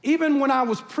 Even when I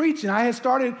was preaching, I had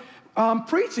started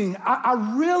preaching, I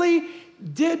really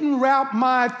didn't wrap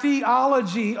my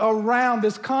theology around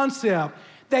this concept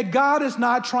that God is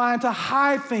not trying to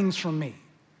hide things from me.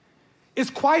 It's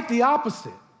quite the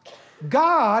opposite.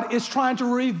 God is trying to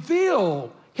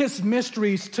reveal his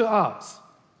mysteries to us.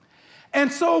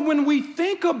 And so when we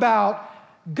think about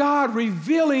God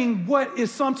revealing what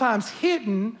is sometimes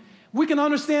hidden, we can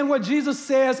understand what Jesus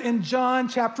says in John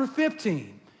chapter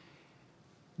 15.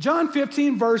 John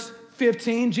 15, verse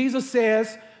 15, Jesus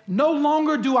says, "No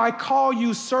longer do I call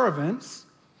you servants,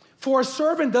 for a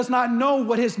servant does not know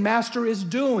what his master is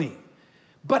doing.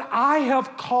 But I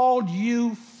have called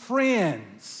you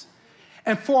friends.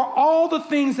 And for all the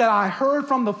things that I heard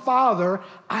from the Father,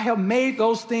 I have made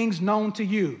those things known to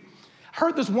you." I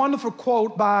heard this wonderful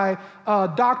quote by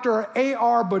Dr.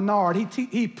 A.R. Bernard.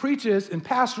 He preaches and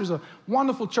pastors a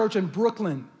wonderful church in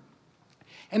Brooklyn.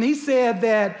 And he said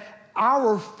that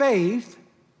our faith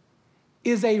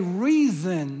is a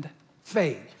reasoned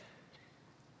faith.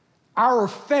 Our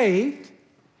faith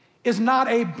is not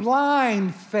a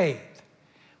blind faith.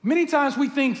 Many times we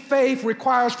think faith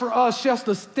requires for us just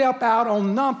to step out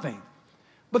on nothing.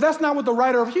 But that's not what the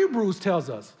writer of Hebrews tells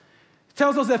us. It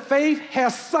tells us that faith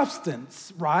has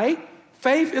substance, right?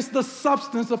 Faith is the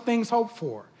substance of things hoped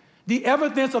for, the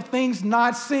evidence of things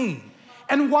not seen.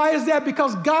 And why is that?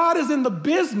 Because God is in the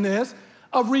business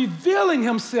of revealing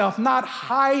himself, not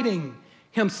hiding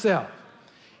himself.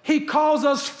 He calls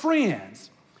us friends,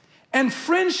 and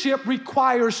friendship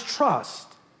requires trust.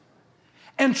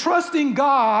 And trusting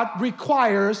God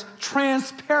requires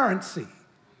transparency.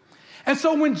 And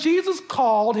so when Jesus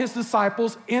called his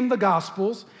disciples in the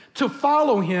Gospels to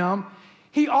follow him,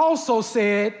 he also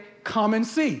said, "Come and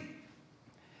see."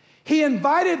 He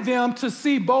invited them to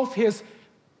see both his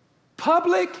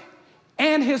public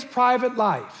and his private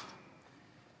life.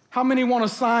 How many want to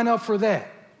sign up for that?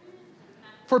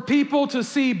 For people to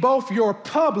see both your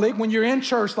public, when you're in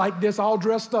church like this, all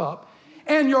dressed up,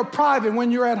 and your private,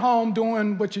 when you're at home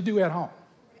doing what you do at home.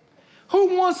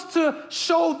 Who wants to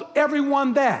show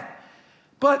everyone that?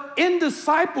 But in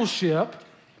discipleship,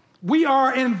 we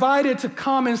are invited to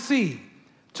come and see,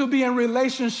 to be in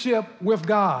relationship with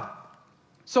God.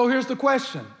 So here's the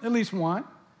question, at least one.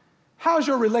 How's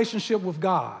your relationship with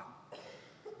God?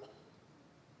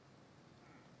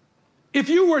 If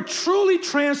you were truly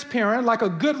transparent, like a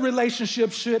good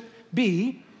relationship should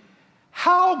be,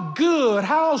 how good,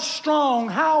 how strong,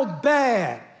 how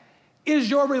bad is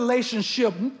your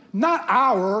relationship, not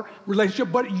our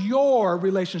relationship, but your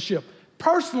relationship,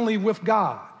 personally with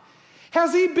God?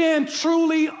 Has he been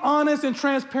truly honest and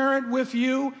transparent with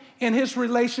you in his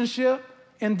relationship,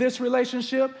 in this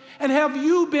relationship? And have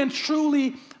you been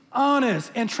truly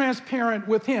honest and transparent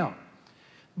with him?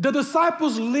 The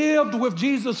disciples lived with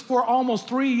Jesus for almost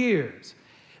 3 years.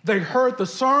 They heard the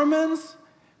sermons,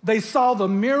 they saw the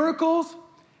miracles,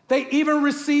 they even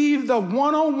received the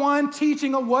one-on-one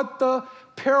teaching of what the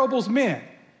parables meant.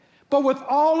 But with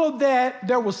all of that,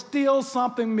 there was still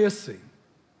something missing.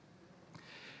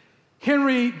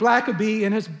 Henry Blackaby,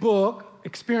 in his book,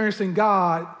 Experiencing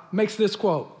God, makes this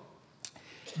quote: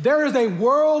 "There is a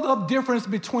world of difference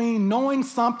between knowing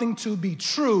something to be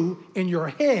true in your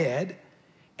head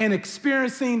and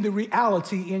experiencing the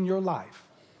reality in your life."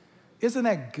 Isn't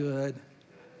that good?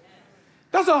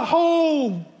 There's a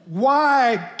whole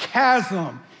wide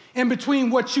chasm in between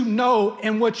what you know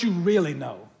and what you really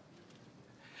know.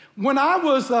 When I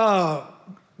was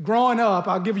growing up,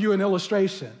 I'll give you an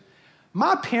illustration.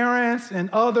 My parents and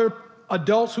other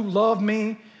adults who loved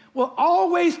me were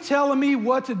always telling me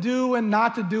what to do and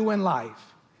not to do in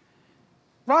life,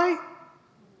 right?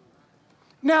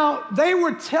 Now, they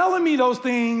were telling me those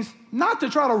things not to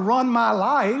try to run my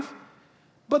life,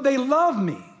 but they loved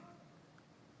me.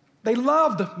 They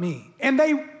loved me, and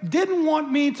they didn't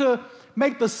want me to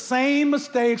make the same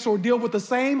mistakes or deal with the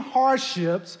same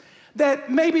hardships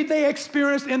that maybe they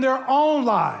experienced in their own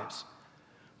lives.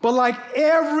 But like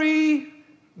every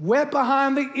wet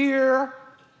behind the ear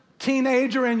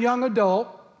teenager and young adult,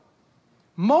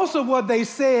 most of what they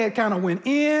said kind of went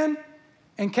in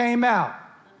and came out.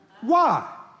 Why?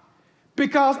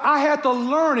 Because I had to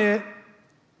learn it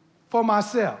for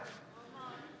myself.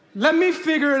 Let me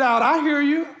figure it out. I hear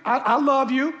you. I love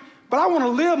you. But I want to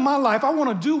live my life. I want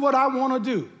to do what I want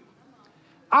to do.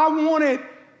 I wanted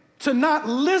to not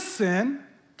listen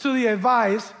to the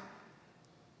advice,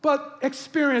 but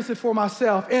experience it for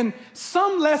myself. And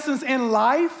some lessons in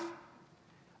life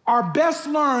are best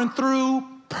learned through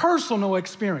personal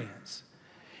experience.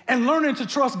 And learning to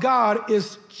trust God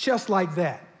is just like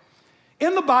that.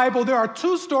 In the Bible, there are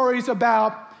two stories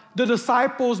about the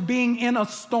disciples being in a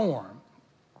storm.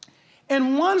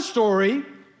 In one story,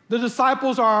 the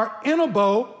disciples are in a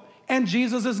boat and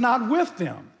Jesus is not with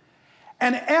them.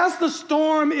 And as the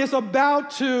storm is about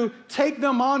to take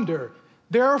them under,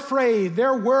 they're afraid,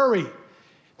 they're worried.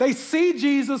 They see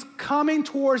Jesus coming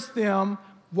towards them,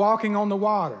 walking on the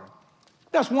water.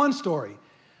 That's one story.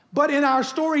 But in our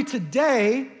story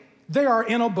today, they are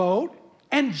in a boat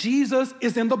and Jesus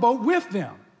is in the boat with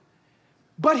them.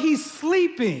 But he's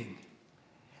sleeping.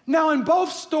 Now, in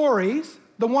both stories,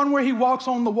 the one where he walks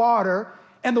on the water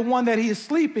and the one that he is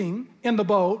sleeping in the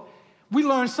boat, we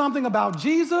learn something about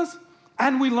Jesus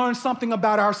and we learn something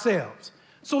about ourselves.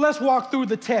 So let's walk through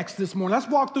the text this morning.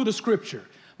 Let's walk through the scripture.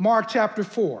 Mark chapter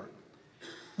 4.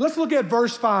 Let's look at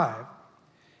verse 5.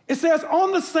 It says,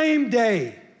 on the same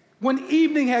day when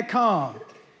evening had come,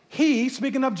 he,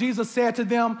 speaking of Jesus, said to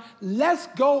them, let's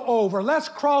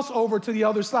cross over to the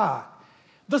other side.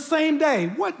 The same day.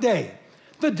 What day?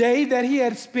 The day that he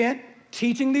had spent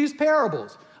teaching these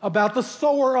parables about the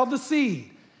sower of the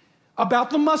seed, about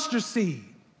the mustard seed.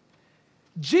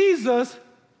 Jesus,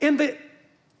 in the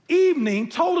evening,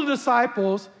 told the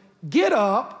disciples, get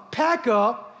up, pack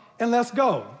up, and let's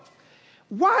go.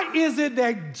 Why is it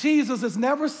that Jesus is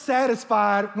never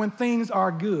satisfied when things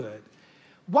are good?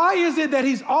 Why is it that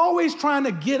he's always trying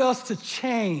to get us to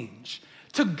change,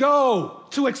 to go,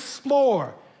 to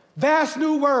explore vast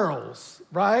new worlds,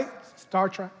 right? Star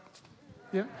Trek,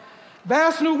 yeah.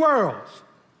 Vast new worlds.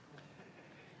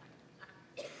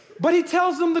 But he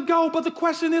tells them to go, but the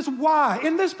question is why?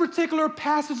 In this particular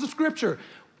passage of scripture,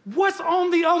 what's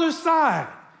on the other side?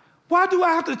 Why do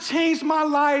I have to change my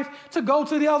life to go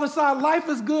to the other side? Life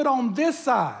is good on this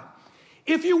side.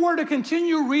 If you were to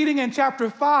continue reading in chapter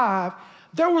 5,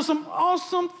 there were some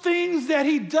awesome things that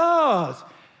he does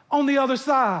on the other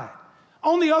side.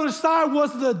 On the other side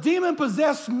was the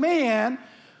demon-possessed man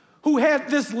who had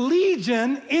this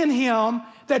legion in him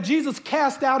that Jesus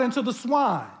cast out into the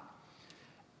swine.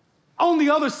 On the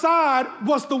other side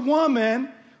was the woman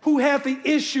who had the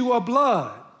issue of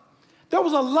blood. There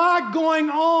was a lot going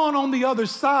on the other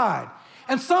side.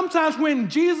 And sometimes when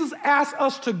Jesus asks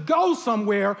us to go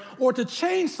somewhere or to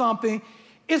change something,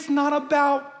 it's not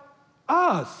about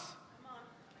us.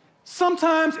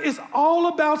 Sometimes it's all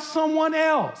about someone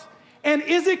else. And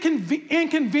is it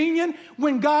inconvenient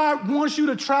when God wants you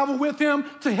to travel with him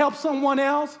to help someone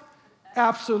else?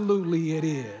 Absolutely it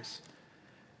is.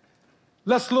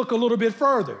 Let's look a little bit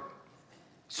further.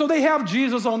 So they have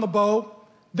Jesus on the boat.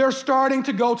 They're starting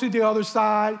to go to the other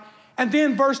side. And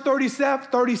then verse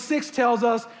 36 tells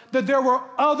us that there were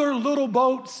other little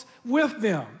boats with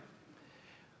them.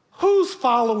 Who's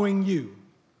following you?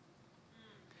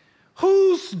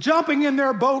 Who's jumping in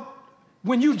their boat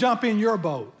when you jump in your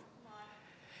boat?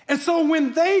 And so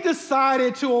when they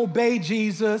decided to obey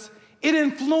Jesus, it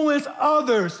influenced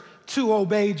others to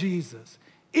obey Jesus,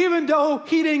 even though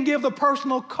he didn't give the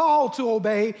personal call to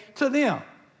obey to them.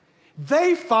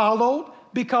 They followed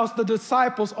because the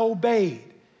disciples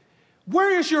obeyed.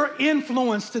 Where is your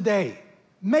influence today?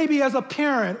 Maybe as a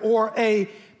parent or a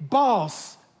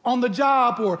boss on the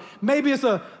job, or maybe as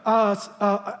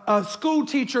a school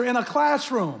teacher in a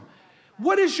classroom.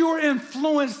 What is your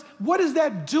influence? What is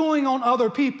that doing on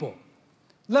other people?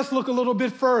 Let's look a little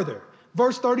bit further.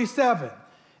 Verse 37.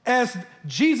 As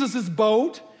Jesus'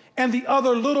 boat and the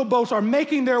other little boats are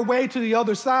making their way to the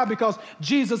other side because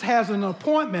Jesus has an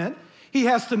appointment, he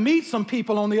has to meet some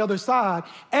people on the other side.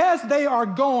 As they are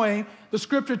going, the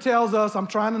scripture tells us, I'm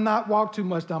trying to not walk too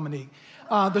much, Dominique.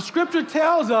 The scripture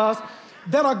tells us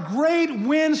that a great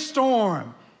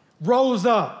windstorm rose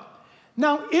up.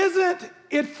 Now, isn't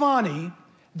it funny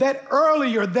that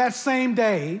earlier that same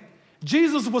day,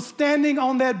 Jesus was standing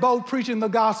on that boat preaching the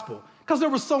gospel? Because there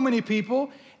were so many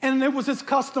people, and it was his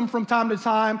custom from time to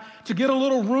time to get a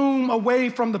little room away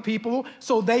from the people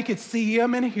so they could see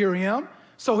him and hear him,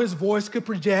 so his voice could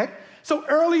project. So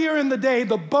earlier in the day,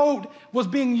 the boat was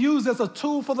being used as a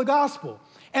tool for the gospel.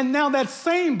 And now that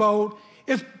same boat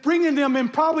is bringing them in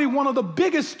probably one of the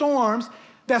biggest storms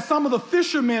that some of the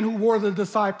fishermen who were the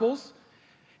disciples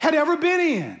had ever been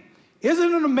in.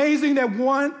 Isn't it amazing that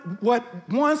what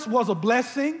once was a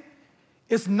blessing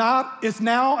is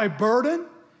now a burden?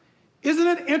 Isn't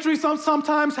it interesting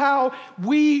sometimes how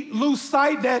we lose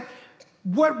sight that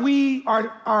what we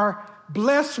are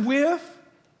blessed with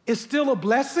is still a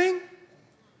blessing?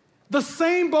 The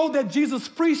same boat that Jesus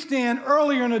preached in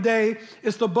earlier in the day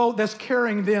is the boat that's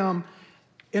carrying them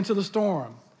into the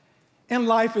storm. And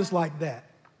life is like that.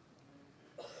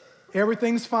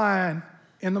 Everything's fine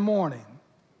in the morning,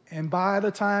 and by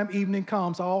the time evening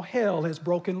comes, all hell has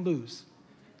broken loose.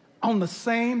 On the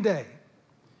same day,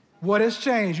 what has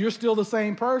changed? You're still the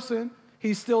same person.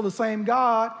 He's still the same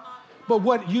God. But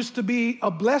what used to be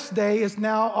a blessed day is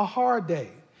now a hard day.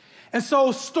 And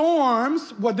so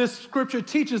storms, what this scripture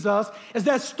teaches us, is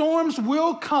that storms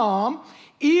will come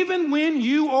even when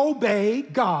you obey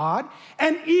God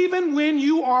and even when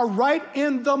you are right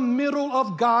in the middle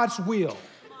of God's will.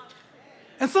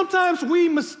 And sometimes we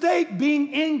mistake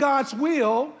being in God's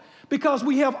will because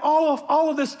we have all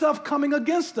of this stuff coming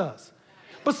against us.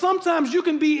 But sometimes you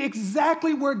can be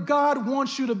exactly where God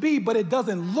wants you to be, but it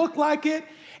doesn't look like it,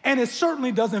 and it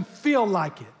certainly doesn't feel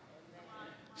like it.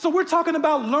 So we're talking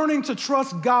about learning to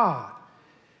trust God.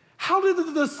 How did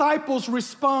the disciples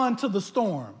respond to the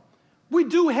storm? We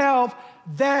do have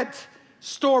that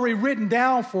story written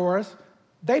down for us.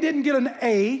 They didn't get an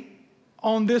A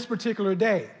on this particular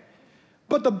day.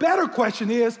 But the better question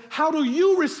is, how do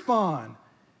you respond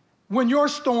when your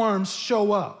storms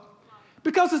show up?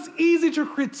 Because it's easy to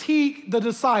critique the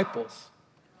disciples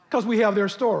because we have their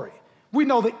story. We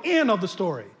know the end of the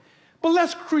story. But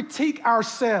let's critique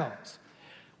ourselves.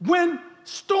 When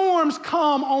storms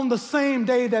come on the same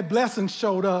day that blessings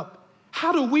showed up,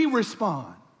 how do we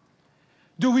respond?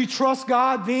 Do we trust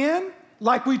God then,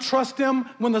 like we trust him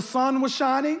when the sun was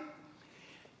shining?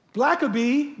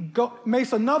 Blackaby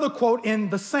makes another quote in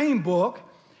the same book.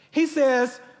 He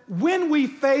says, when we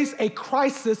face a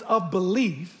crisis of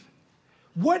belief,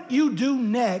 what you do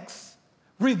next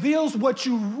reveals what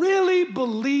you really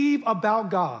believe about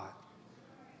God.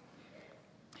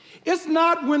 It's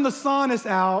not when the sun is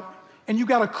out and you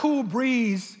got a cool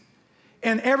breeze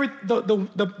and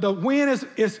the wind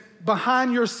is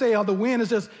behind your sail. The wind is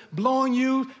just blowing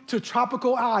you to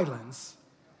tropical islands.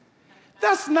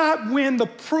 That's not when the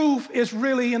proof is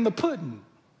really in the pudding,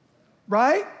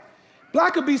 right?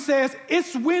 Blackaby says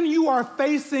it's when you are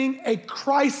facing a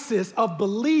crisis of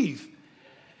belief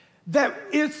that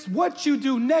it's what you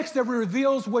do next that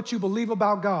reveals what you believe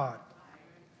about God.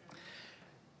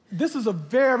 This is a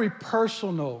very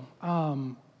personal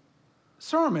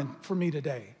sermon for me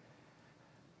today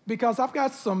because I've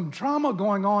got some drama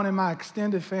going on in my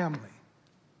extended family.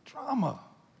 Drama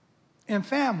and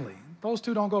family. Those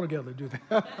two don't go together, do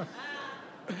they?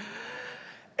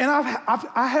 And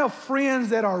I have friends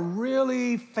that are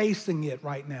really facing it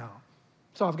right now.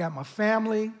 So I've got my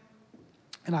family,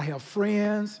 and I have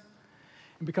friends.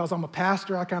 And because I'm a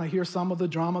pastor, I kind of hear some of the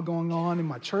drama going on in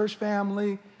my church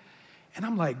family. And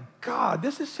I'm like, God,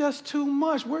 this is just too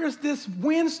much. Where is this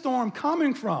windstorm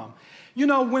coming from? You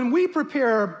know, when we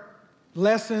prepare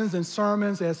lessons and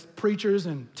sermons as preachers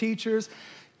and teachers,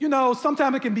 you know,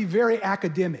 sometimes it can be very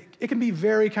academic. It can be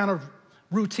very kind of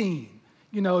routine.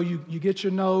 You know, you get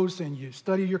your notes and you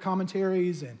study your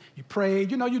commentaries and you pray.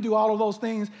 You know, you do all of those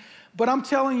things. But I'm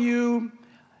telling you,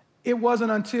 it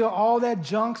wasn't until all that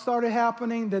junk started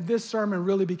happening that this sermon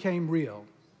really became real.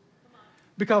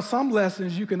 Because some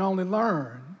lessons you can only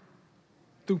learn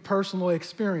through personal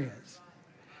experience.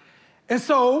 And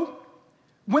so,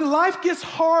 when life gets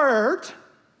hard,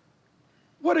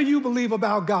 what do you believe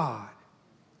about God?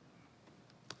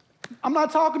 I'm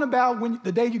not talking about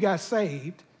the day you got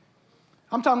saved.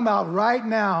 I'm talking about right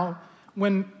now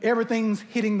when everything's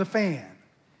hitting the fan.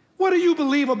 What do you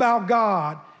believe about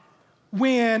God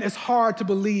when it's hard to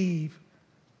believe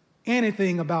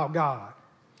anything about God?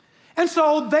 And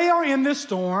so they are in this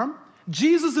storm.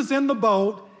 Jesus is in the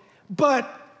boat, but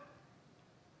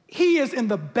he is in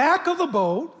the back of the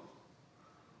boat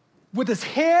with his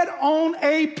head on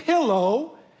a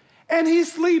pillow, and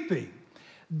he's sleeping.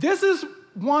 This is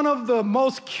one of the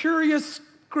most curious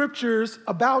scriptures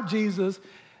about Jesus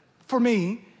for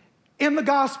me in the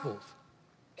Gospels.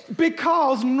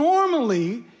 Because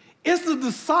normally it's the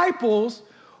disciples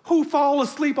who fall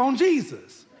asleep on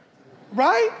Jesus,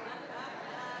 right?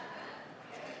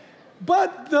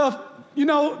 But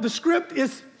the script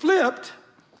is flipped,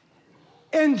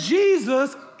 and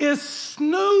Jesus is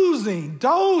snoozing,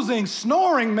 dozing,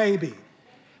 snoring maybe,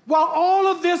 while all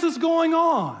of this is going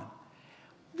on.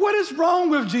 What is wrong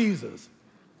with Jesus?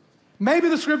 Maybe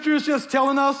the scripture is just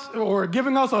telling us or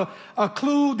giving us a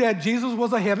clue that Jesus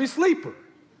was a heavy sleeper.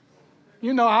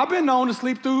 I've been known to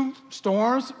sleep through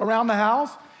storms around the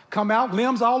house, come out,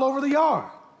 limbs all over the yard,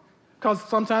 because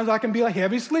sometimes I can be a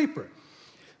heavy sleeper.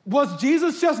 Was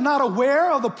Jesus just not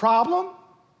aware of the problem?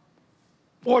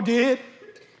 Or did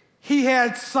he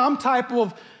had some type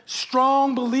of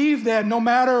strong belief that no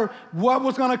matter what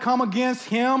was going to come against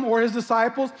him or his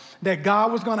disciples, that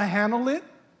God was going to handle it?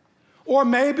 Or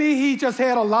maybe he just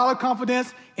had a lot of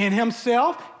confidence in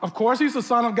himself. Of course, he's the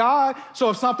Son of God, so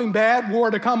if something bad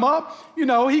were to come up,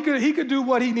 he could do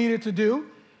what he needed to do.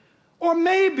 Or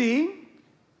maybe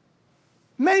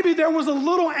there was a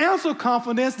little ounce of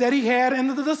confidence that he had in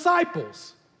the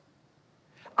disciples.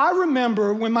 I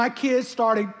remember when my kids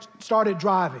started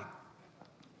driving.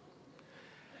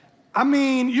 I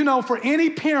mean, for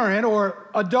any parent or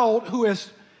adult who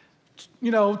has,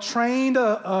 trained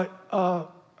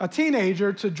a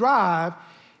teenager to drive,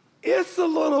 it's a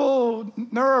little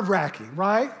nerve-wracking,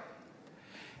 right?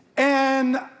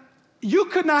 And you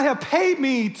could not have paid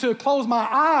me to close my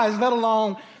eyes, let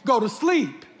alone go to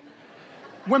sleep,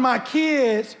 when my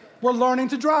kids were learning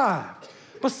to drive.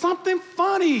 But something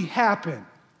funny happened.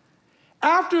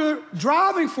 After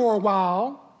driving for a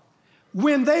while,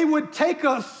 when they would take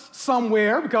us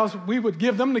somewhere, because we would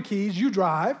give them the keys, you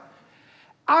drive,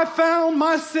 I found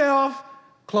myself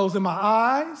closing my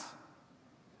eyes.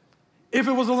 If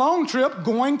it was a long trip,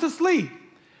 going to sleep.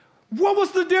 What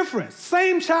was the difference?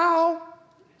 Same child,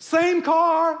 same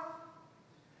car,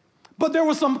 but there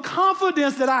was some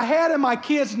confidence that I had in my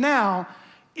kids now,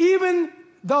 even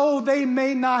though they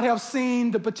may not have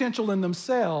seen the potential in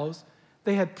themselves,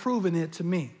 they had proven it to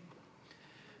me.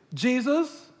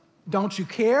 Jesus, don't you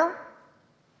care?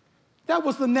 That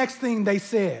was the next thing they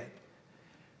said.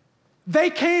 They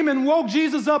came and woke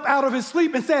Jesus up out of his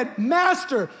sleep and said,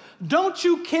 Master, don't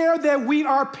you care that we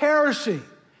are perishing?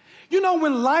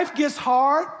 When life gets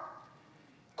hard,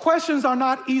 questions are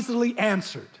not easily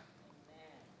answered.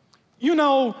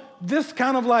 This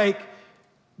kind of like,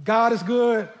 God is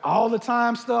good all the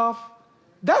time stuff,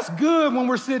 that's good when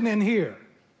we're sitting in here.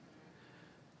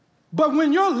 But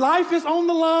when your life is on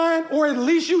the line, or at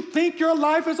least you think your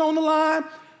life is on the line,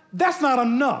 that's not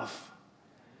enough.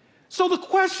 So the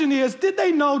question is, did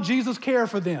they know Jesus cared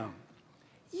for them?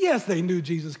 Yes, they knew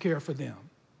Jesus cared for them.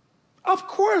 Of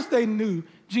course they knew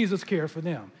Jesus cared for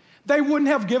them. They wouldn't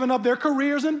have given up their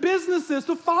careers and businesses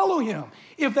to follow him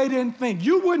if they didn't think.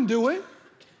 You wouldn't do it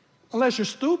unless you're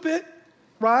stupid,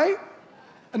 right?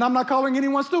 And I'm not calling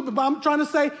anyone stupid, but I'm trying to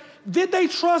say, did they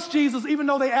trust Jesus even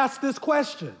though they asked this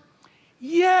question?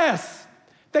 Yes,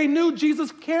 they knew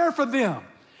Jesus cared for them.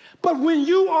 But when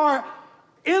you are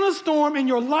in a storm and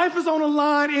your life is on the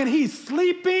line and he's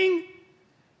sleeping,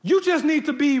 you just need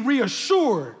to be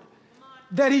reassured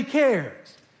that he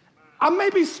cares. I may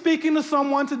be speaking to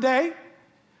someone today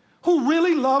who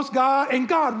really loves God and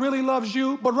God really loves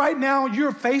you, but right now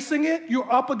you're facing it,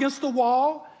 you're up against the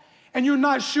wall, and you're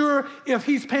not sure if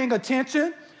he's paying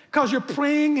attention because you're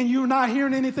praying and you're not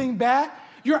hearing anything back.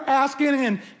 You're asking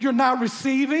and you're not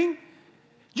receiving.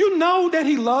 You know that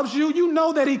he loves you. You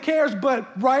know that he cares,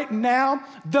 but right now,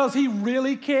 does he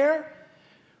really care?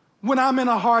 When I'm in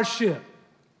a hardship,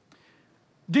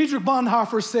 Dietrich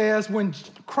Bonhoeffer says, when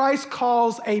Christ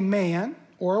calls a man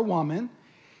or a woman,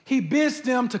 he bids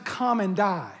them to come and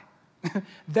die.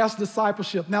 That's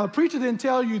discipleship. Now, the preacher didn't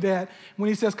tell you that when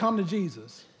he says, come to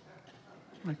Jesus.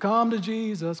 Come to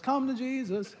Jesus, come to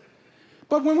Jesus.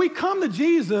 But when we come to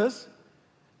Jesus,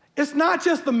 it's not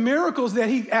just the miracles that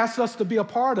he asks us to be a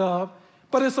part of,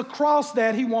 but it's a cross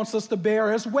that he wants us to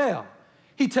bear as well.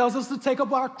 He tells us to take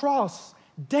up our cross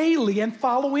daily and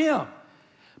follow him.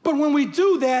 But when we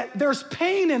do that, there's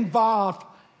pain involved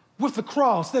with the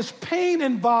cross. There's pain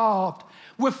involved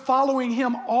with following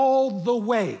him all the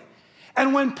way.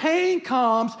 And when pain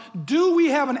comes, do we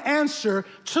have an answer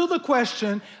to the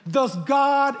question, does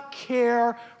God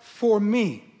care for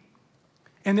me?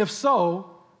 And if so,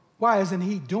 why isn't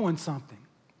he doing something?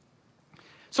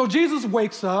 So Jesus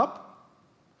wakes up,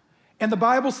 and the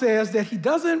Bible says that he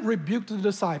doesn't rebuke the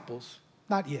disciples,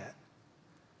 not yet.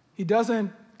 He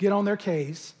doesn't get on their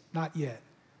case, not yet.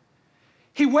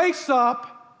 He wakes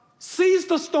up, sees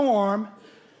the storm,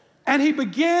 and he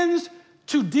begins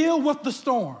to deal with the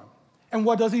storm. And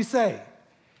what does he say?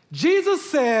 Jesus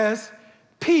says,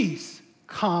 peace,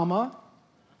 comma,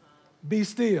 be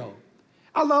still.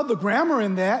 I love the grammar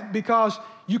in that because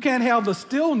you can't have the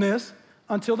stillness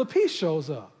until the peace shows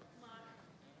up.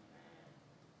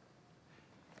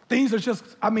 Things are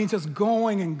just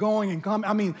going and going and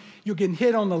coming. You're getting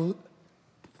hit on the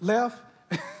left.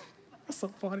 That's so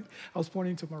funny. I was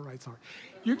pointing to my right, sorry.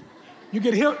 You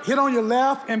get hit on your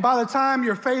left, and by the time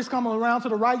your face comes around to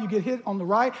the right, you get hit on the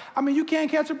right. You can't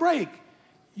catch a break.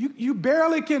 You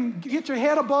barely can get your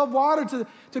head above water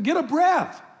to get a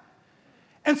breath.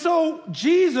 And so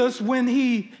Jesus, when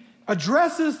he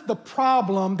addresses the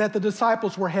problem that the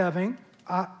disciples were having,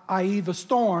 i.e. the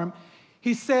storm,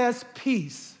 he says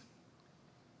peace.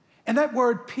 And that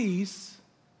word peace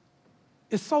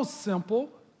is so simple.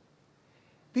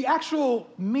 The actual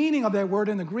meaning of that word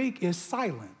in the Greek is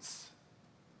silence.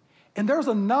 And there's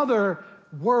another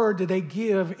word that they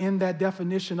give in that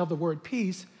definition of the word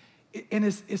peace, and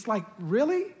it's like,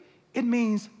 really? It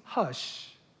means hush.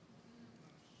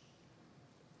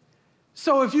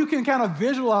 So if you can kind of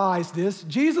visualize this,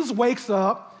 Jesus wakes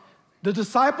up, the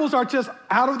disciples are just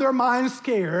out of their minds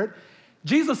scared.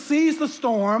 Jesus sees the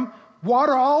storm,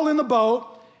 water all in the boat,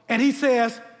 and he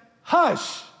says,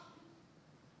 hush.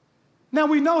 Now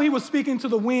we know he was speaking to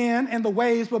the wind and the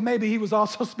waves, but maybe he was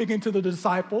also speaking to the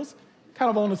disciples, kind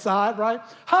of on the side, right?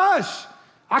 Hush,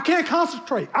 I can't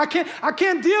concentrate. I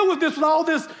can't deal with this with all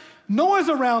this noise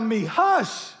around me.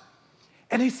 Hush.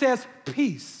 And he says,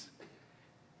 peace,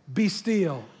 be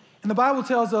still. And the Bible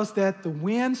tells us that the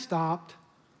wind stopped,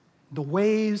 the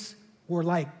waves were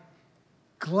like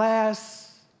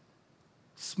glass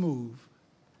smooth.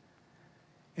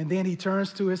 And then he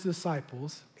turns to his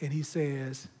disciples and he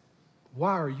says,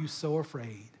 why are you so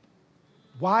afraid?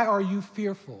 Why are you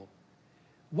fearful?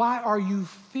 Why are you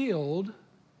filled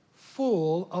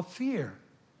full of fear?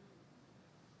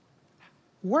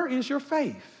 Where is your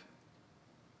faith?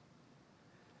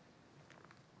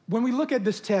 When we look at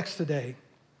this text today,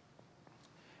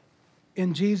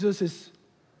 and Jesus is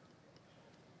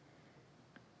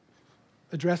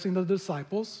addressing the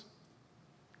disciples,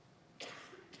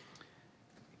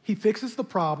 he fixes the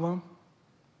problem,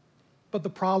 but the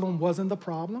problem wasn't the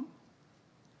problem.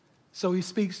 So he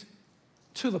speaks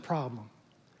to the problem.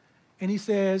 And he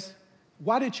says,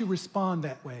 why did you respond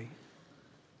that way?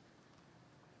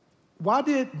 Why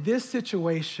did this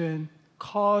situation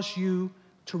cause you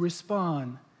to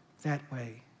respond that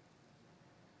way?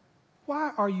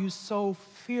 Why are you so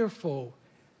fearful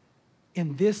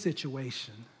in this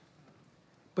situation,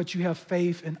 but you have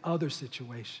faith in other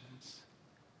situations?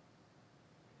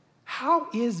 How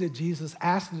is it, Jesus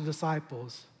asked the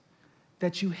disciples,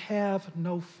 that you have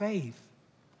no faith?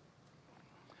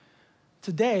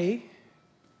 Today,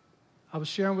 I was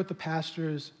sharing with the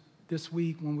pastors this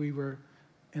week when we were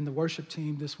in the worship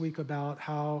team this week about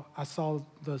how I saw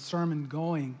the sermon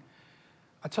going.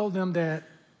 I told them that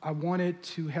I wanted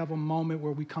to have a moment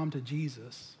where we come to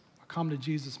Jesus, a come to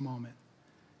Jesus moment,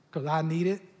 because I need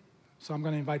it, so I'm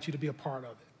going to invite you to be a part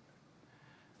of it.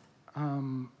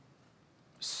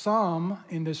 Some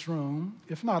in this room,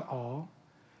 if not all,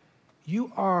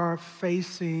 you are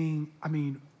facing,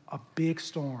 a big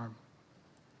storm.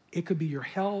 It could be your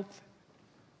health,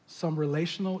 some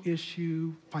relational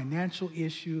issue, financial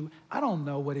issue. I don't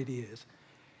know what it is.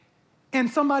 And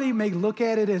somebody may look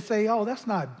at it and say, oh, that's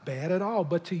not bad at all.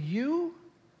 But to you,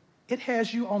 it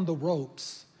has you on the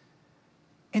ropes.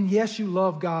 And yes, you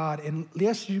love God, and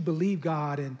yes, you believe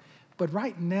God, but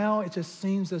right now it just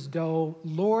seems as though,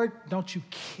 Lord, don't you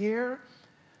care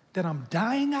that I'm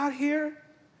dying out here?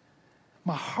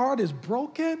 My heart is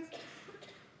broken.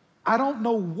 I don't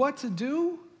know what to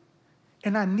do.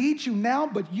 And I need you now,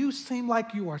 but you seem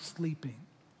like you are sleeping.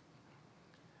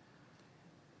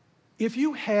 If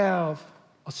you have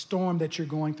a storm that you're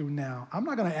going through now, I'm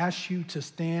not going to ask you to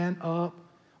stand up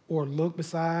or look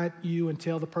beside you and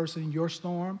tell the person your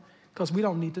storm, because we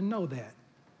don't need to know that.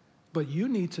 But you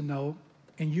need to know,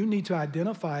 and you need to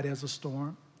identify it as a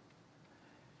storm.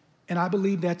 And I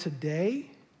believe that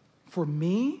today, for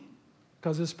me,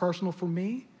 because it's personal for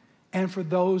me, and for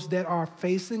those that are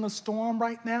facing a storm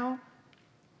right now,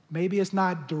 maybe it's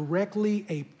not directly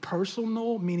a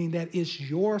personal, meaning that it's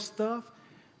your stuff,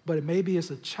 but maybe it's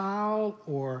a child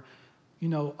or,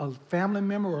 a family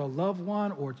member or a loved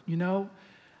one or,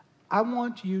 I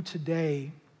want you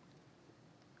today,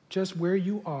 just where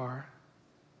you are,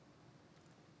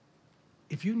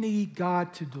 if you need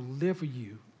God to deliver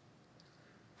you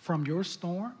from your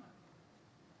storm,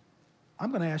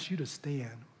 I'm going to ask you to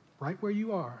stand right where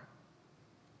you are.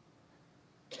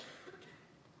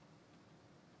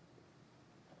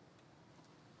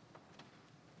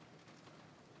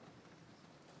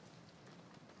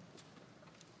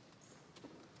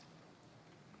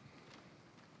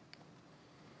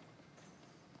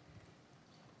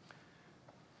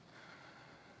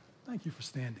 Thank you for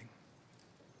standing.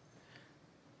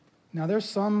 Now, there's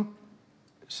some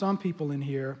people in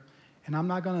here, and I'm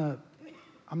not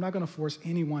gonna force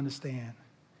anyone to stand.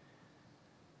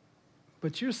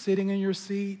 But you're sitting in your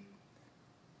seat,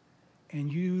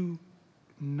 and you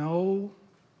know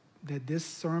that this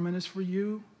sermon is for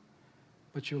you,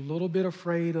 but you're a little bit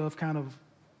afraid of kind of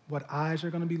what eyes are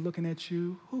going to be looking at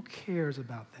you. Who cares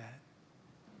about that?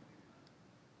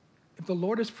 If the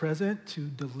Lord is present to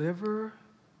deliver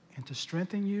and to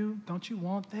strengthen you, don't you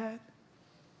want that?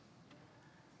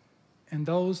 And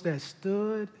those that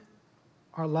stood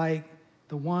are like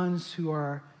the ones who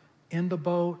are in the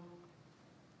boat,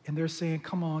 and they're saying,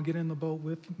 come on, get in the boat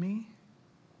with me.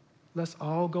 Let's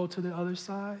all go to the other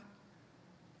side.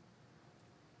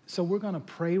 So we're going to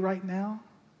pray right now.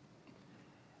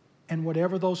 And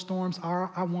whatever those storms are,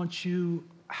 I want you,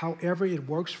 however it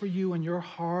works for you in your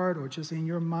heart or just in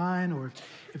your mind, or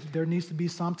if there needs to be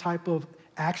some type of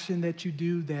action that you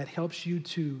do that helps you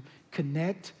to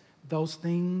connect those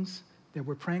things that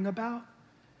we're praying about,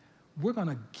 we're going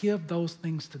to give those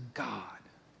things to God,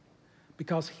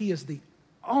 because He is the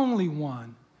only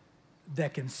one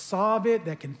that can solve it,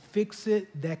 that can fix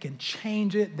it, that can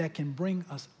change it, that can bring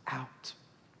us out.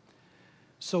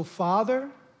 So, Father,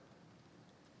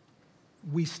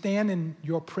 we stand in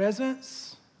your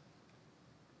presence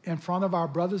in front of our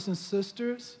brothers and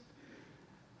sisters,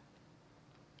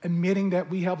 admitting that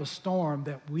we have a storm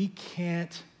that we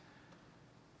can't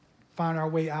find our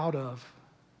way out of.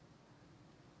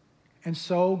 And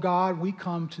so, God, we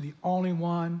come to the only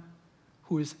one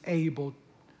who is able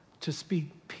to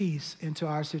speak peace into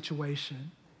our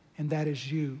situation, and that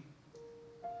is you.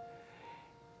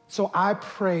 So I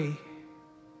pray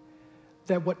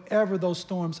that whatever those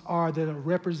storms are that are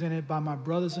represented by my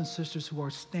brothers and sisters who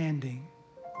are standing,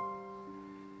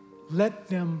 let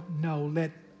them know,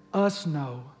 let us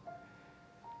know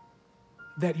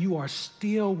that you are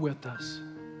still with us.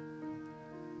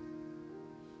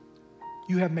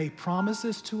 You have made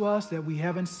promises to us that we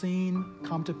haven't seen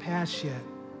come to pass yet,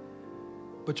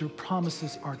 but your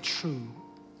promises are true.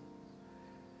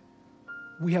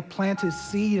 We have planted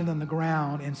seed in the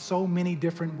ground in so many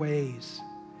different ways,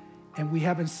 and we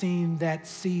haven't seen that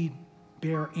seed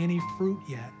bear any fruit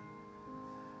yet.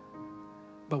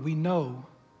 But we know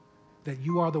that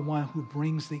you are the one who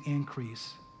brings the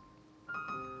increase.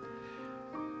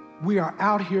 We are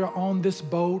out here on this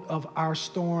boat of our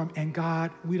storm, and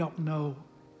God, we don't know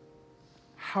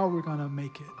how we're going to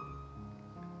make it.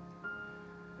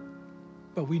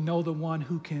 But we know the one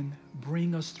who can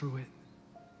bring us through it.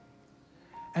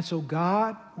 And so,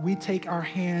 God, we take our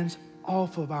hands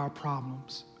off of our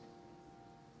problems.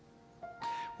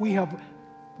 We have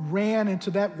ran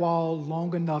into that wall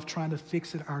long enough trying to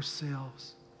fix it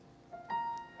ourselves.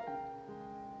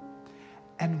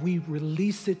 And we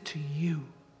release it to you.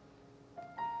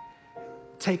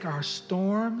 Take our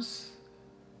storms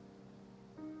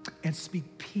and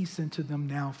speak peace into them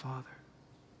now, Father.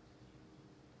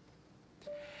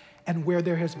 And where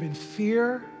there has been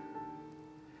fear,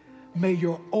 may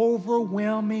your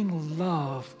overwhelming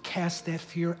love cast that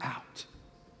fear out.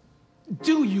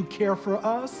 Do you care for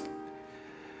us?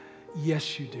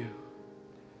 Yes, you do.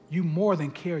 You more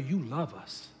than care, you love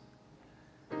us.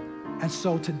 And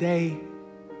so today,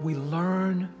 we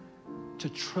learn to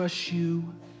trust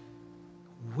you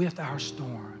with our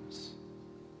storms.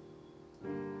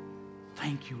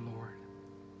 Thank you, Lord.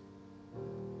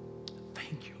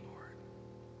 Thank you, Lord.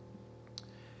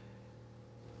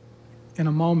 In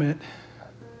a moment,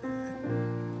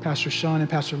 Pastor Sean and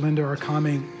Pastor Linda are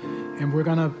coming, and we're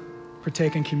going to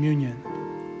partake in communion.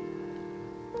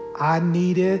 I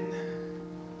need it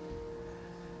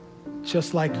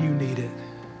just like you need it.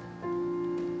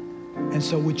 And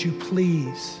so would you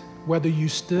please, whether you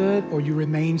stood or you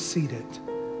remain seated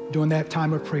during that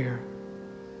time of prayer,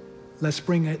 let's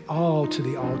bring it all to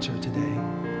the altar today,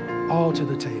 all to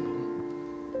the table.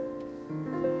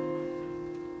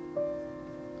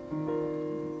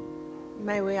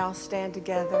 May we all stand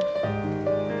together.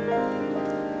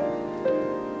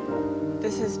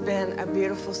 This has been a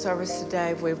beautiful service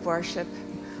today. We've worshiped.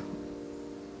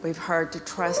 We've heard to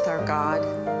trust our God.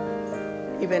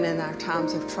 Even in our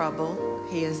times of trouble,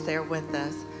 He is there with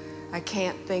us. I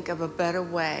can't think of a better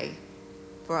way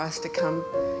for us to come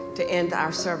to end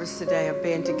our service today of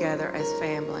being together as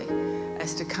family,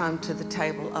 as to come to the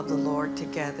table of the Lord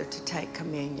together to take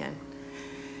communion.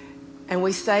 And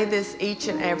we say this each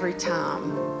and every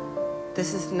time.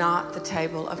 This is not the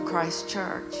table of Christ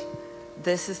Church.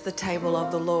 This is the table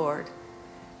of the Lord.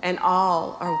 And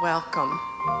all are welcome.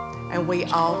 And we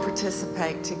all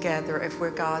participate together if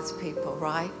we're God's people,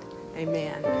 right?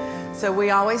 Amen. So we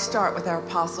always start with our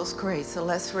Apostles' Creed, so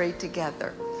let's read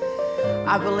together.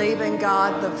 I believe in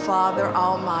God, the Father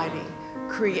Almighty,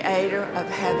 creator of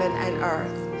heaven and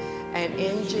earth, and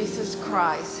in Jesus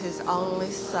Christ, his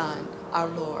only Son, our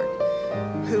Lord,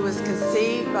 who was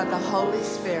conceived by the Holy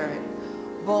Spirit,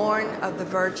 born of the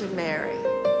Virgin Mary,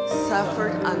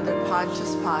 suffered under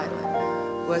Pontius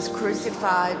Pilate, was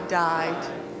crucified, died,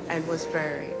 and was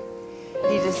buried.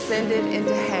 He descended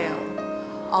into hell.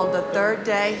 On the third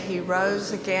day, he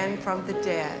rose again from the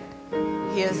dead.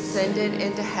 He ascended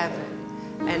into heaven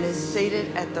and is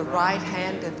seated at the right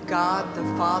hand of God, the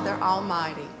Father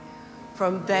Almighty.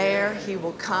 From there, he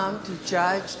will come to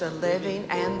judge the living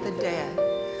and the dead.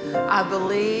 I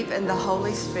believe in the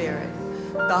Holy Spirit,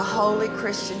 the holy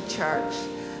Christian church,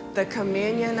 the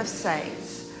communion of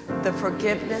saints, the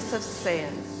forgiveness of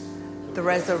sins, the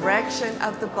resurrection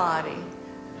of the body,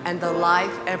 and the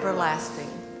life everlasting.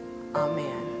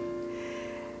 Amen.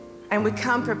 And we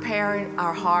come preparing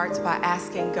our hearts by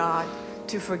asking God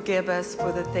to forgive us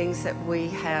for the things that we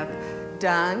have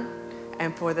done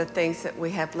and for the things that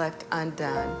we have left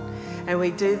undone. And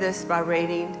we do this by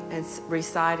reading and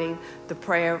reciting the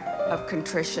prayer of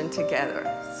contrition together.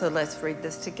 So let's read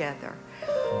this together.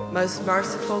 Most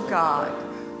merciful God,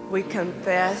 we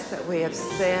confess that we have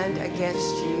sinned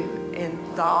against you in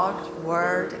thought,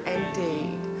 word, and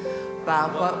deed, by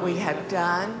what we have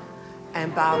done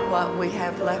and by what we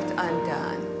have left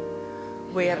undone.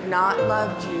 We have not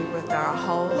loved you with our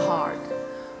whole heart.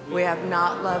 We have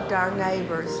not loved our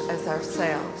neighbors as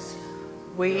ourselves.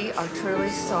 We are truly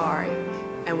sorry,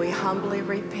 and we humbly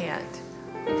repent.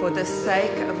 For the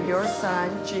sake of your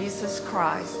Son, Jesus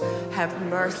Christ, have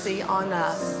mercy on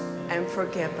us and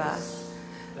forgive us,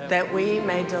 that we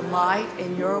may delight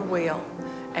in your will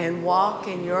and walk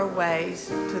in your ways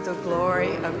to the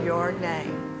glory of your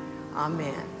name.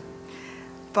 Amen.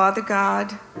 Father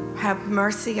God, have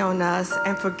mercy on us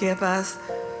and forgive us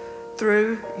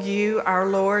through you, our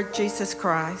Lord Jesus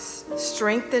Christ.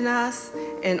 Strengthen us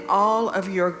in all of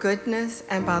your goodness,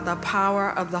 and by the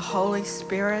power of the Holy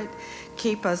Spirit,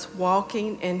 keep us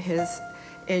walking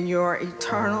in your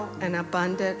eternal and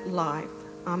abundant life.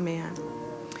 Amen.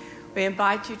 We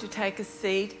invite you to take a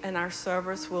seat, and our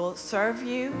servers will serve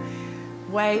you.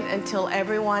 Wait until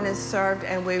everyone is served,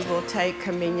 and we will take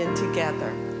communion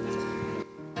together.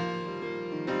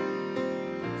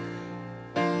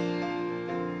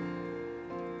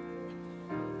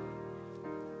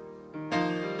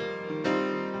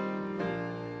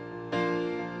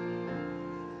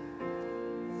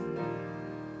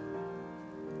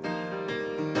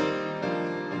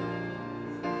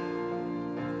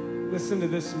 Listen to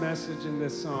this message in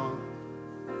this song.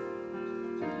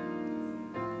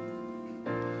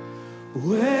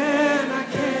 When I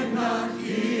cannot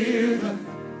hear the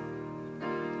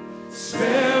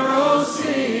sparrows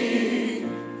sing,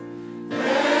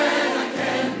 when I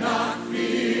cannot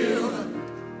feel the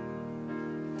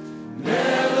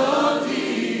melody,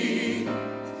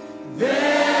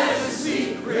 there's a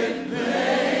secret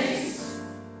place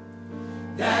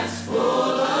that's full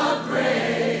of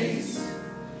grace.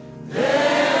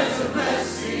 There's a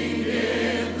blessing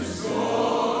in the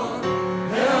storm.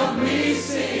 Help me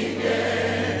sing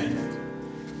it.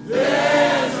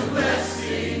 There's a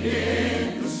blessing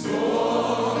in the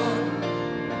storm.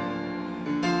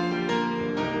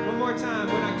 One more time.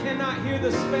 When I cannot hear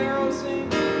the sparrows sing.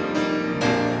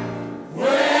 When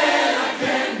I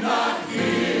cannot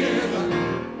hear the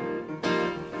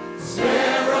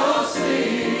sparrows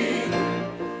sing,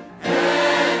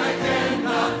 and I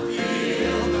cannot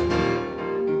feel the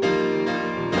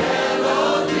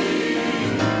melody,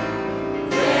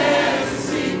 there's a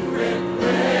secret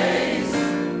place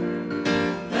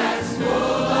that's full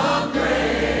of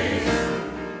grace.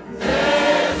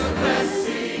 There's a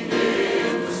blessing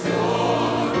in the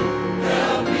storm.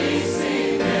 Help me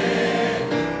sing it.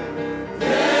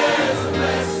 There's a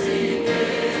blessing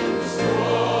in the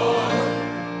storm.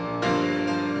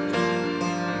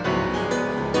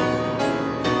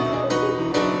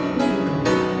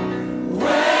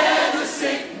 When the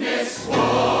sickness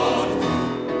won't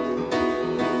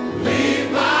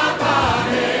leave my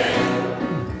body,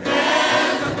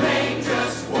 and the pain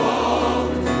just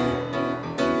won't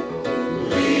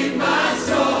leave my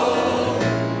soul,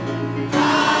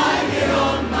 I get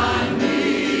on my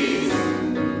knees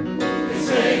and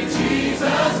say,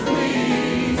 Jesus,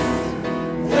 please.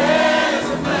 There's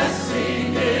a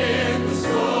blessing in the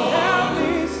storm.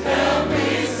 Help me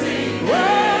sing it.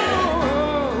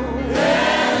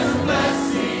 There's a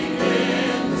blessing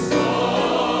in the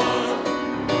storm.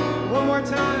 One more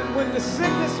time. When the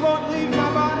sickness won't leave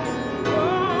my body.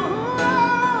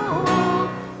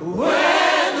 When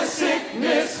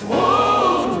sickness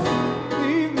won't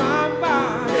leave my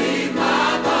body.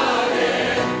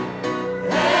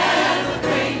 And the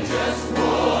pain just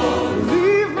won't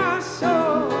leave my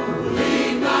soul.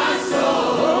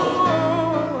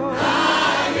 Oh,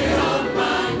 I get on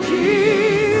my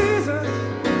knees.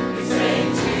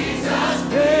 Jesus,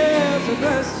 there's a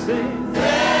blessing.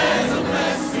 There's a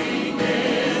blessing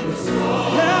in the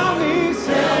storm. Help me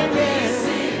sing it.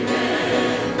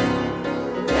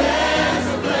 There's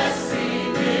a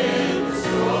blessing in the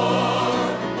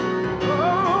storm.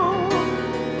 Oh,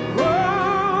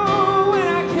 when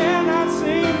I cannot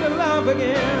seem to love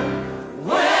again.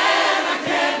 When I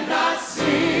cannot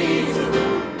seem to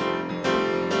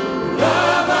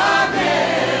love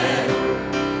again.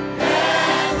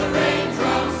 And the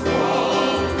raindrops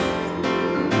won't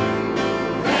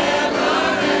ever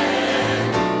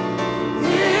end.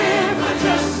 If I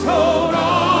just hold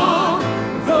on,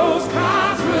 those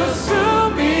clouds will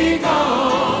soon be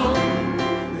gone.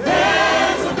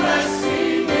 There's a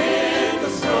blessing in the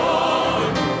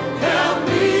storm. Help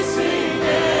me sing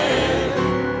it.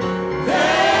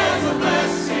 There's a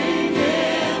blessing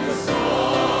in the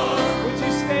storm. Would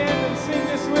you stand and sing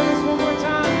this with us one more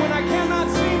time? When I cannot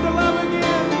seem to love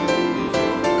again.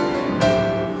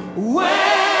 When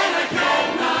I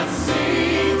cannot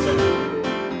seem to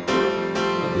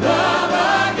love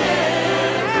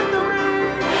again.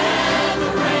 And the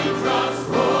raindrops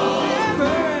won't ever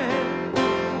end.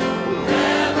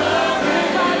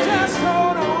 If I just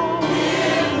hold on.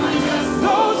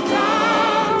 Those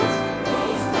clouds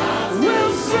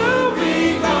will soon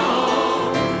be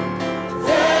gone.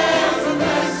 There's a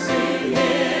blessing in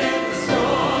the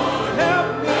storm.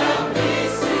 Help me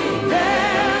sing.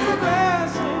 There's a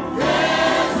blessing.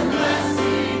 There's a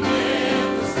blessing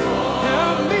in the storm.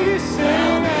 Help me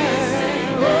sing it.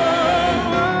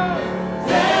 Oh,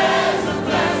 there's a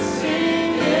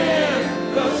blessing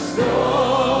in the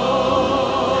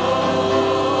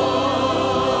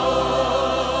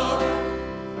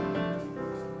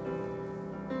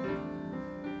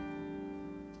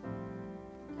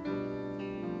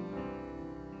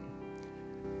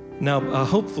Now,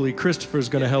 hopefully, Christopher's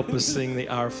going to help us sing the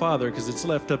Our Father, because it's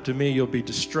left up to me. You'll be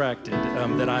distracted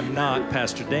that I'm not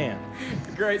Pastor Dan.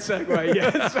 Great segue.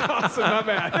 Yes, awesome. My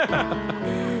bad.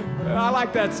 I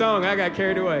like that song. I got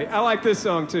carried away. I like this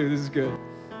song too. This is good.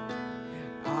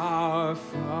 Our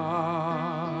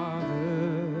Father,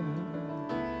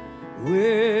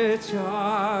 which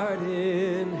art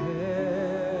in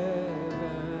heaven,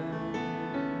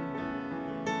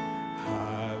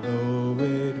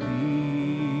 hallowed be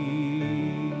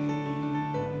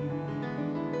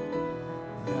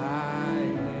thy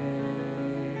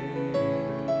name.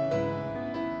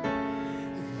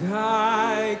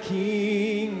 Thy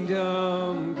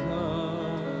kingdom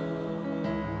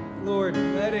come. Lord,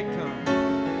 let it come.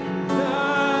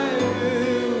 Thy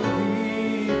will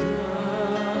be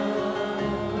done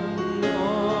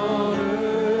on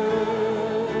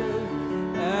earth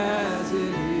as it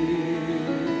is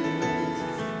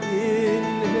in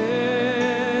heaven.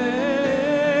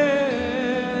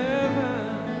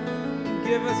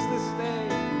 Give us this day.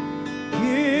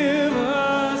 Give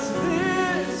us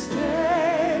this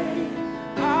day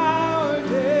our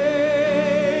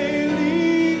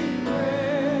daily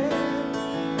bread,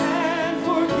 and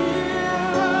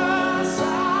forgive us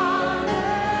our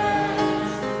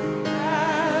debts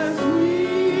as we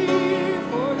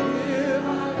forgive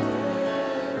our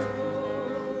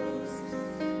debtors.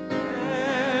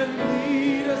 And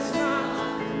lead us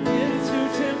not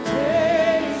into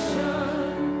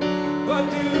temptation, but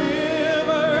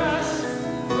deliver us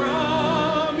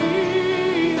from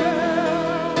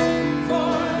evil.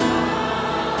 For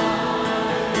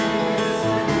thine is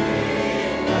the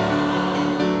kingdom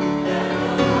and the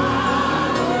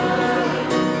power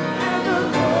and the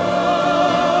glory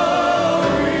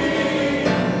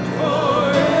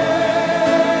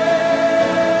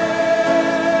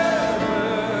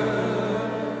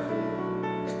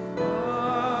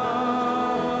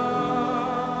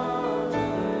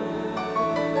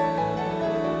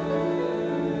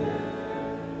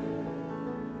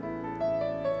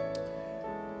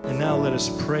And now let us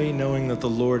pray, knowing that the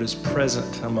Lord is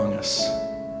present among us.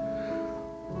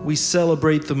 We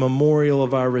celebrate the memorial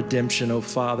of our redemption, O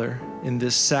Father, in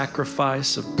this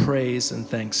sacrifice of praise and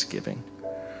thanksgiving.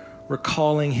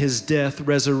 Recalling his death,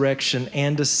 resurrection,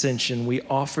 and ascension, we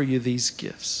offer you these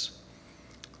gifts.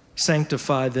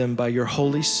 Sanctify them by your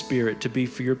Holy Spirit to be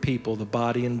for your people the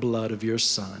body and blood of your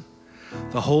Son,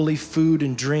 the holy food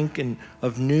and drink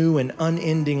of new and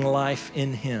unending life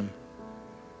in him.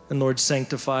 And Lord,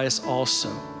 sanctify us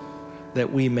also,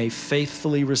 that we may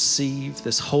faithfully receive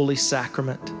this holy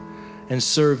sacrament and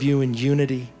serve you in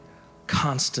unity,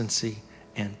 constancy,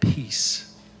 and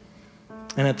peace.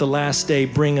 And at the last day,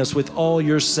 bring us with all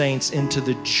your saints into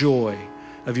the joy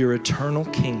of your eternal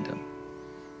kingdom.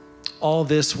 All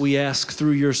this we ask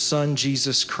through your Son,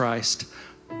 Jesus Christ,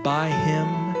 by him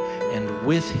and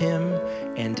with him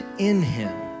and in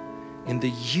him, in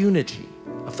the unity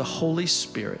of the Holy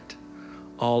Spirit.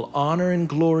 All honor and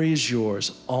glory is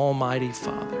yours, Almighty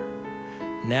Father,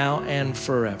 now and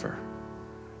forever.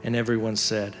 And everyone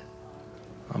said,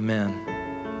 Amen.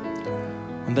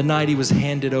 On the night he was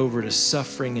handed over to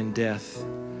suffering and death,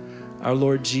 our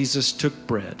Lord Jesus took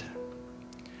bread,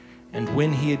 and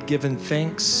when he had given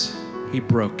thanks, he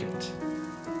broke it.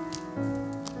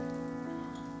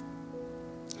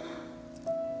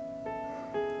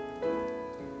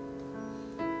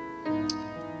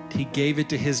 He gave it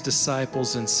to his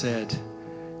disciples and said,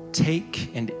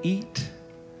 "Take and eat.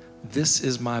 This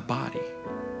is my body,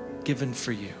 given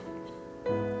for you."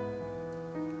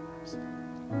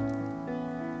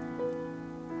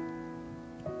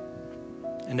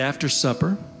 And after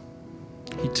supper,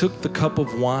 he took the cup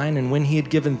of wine, and when he had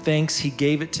given thanks, he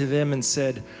gave it to them and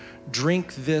said,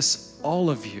 "Drink this, all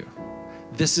of you.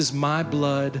 This is my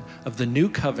blood of the new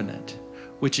covenant,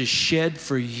 which is shed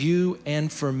for you and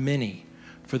for many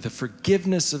for the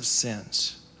forgiveness of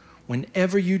sins.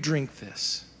 Whenever you drink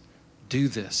this, do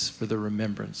this for the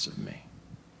remembrance of me."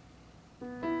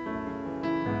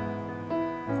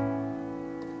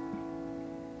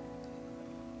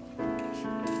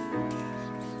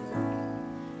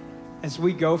 As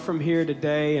we go from here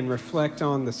today and reflect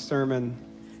on the sermon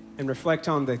and reflect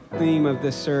on the theme of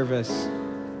this service,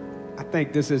 I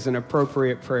think this is an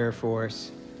appropriate prayer for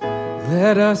us.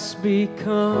 Let us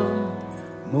become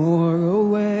more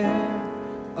aware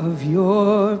of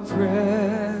your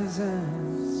presence.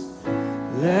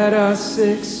 Let us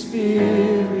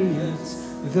experience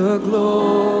the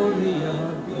glory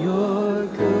of your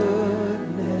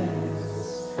goodness.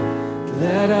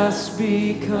 Let us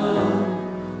become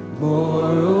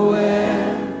more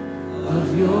aware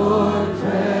of your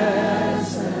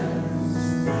presence.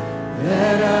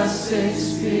 Let us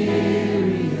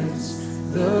experience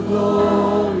the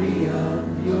glory of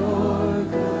your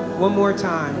goodness. One more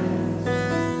time.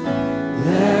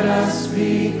 Let us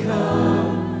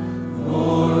become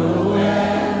more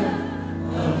aware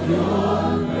of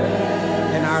your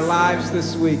presence. In our lives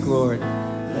this week, Lord,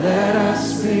 let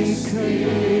us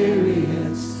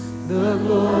experience the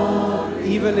glory.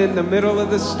 Even in the middle of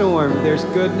the storm, there's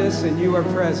goodness and you are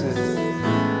present.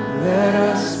 Let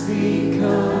us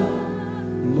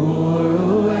become more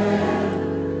aware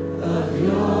of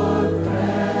your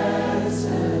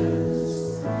presence.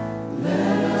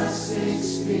 Let us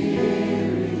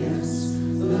experience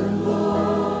the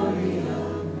glory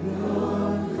of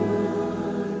your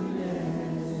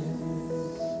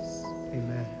goodness.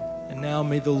 Amen. And now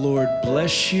may the Lord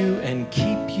bless you and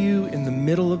keep you in the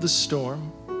middle of the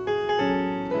storm.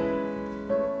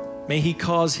 May he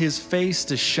cause his face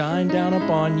to shine down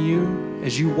upon you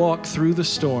as you walk through the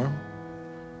storm.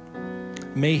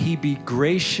 May he be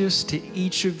gracious to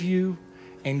each of you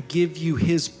and give you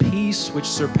his peace, which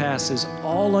surpasses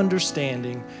all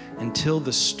understanding, until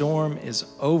the storm is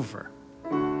over.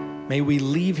 May we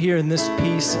leave here in this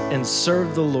peace and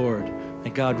serve the Lord. May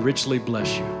God richly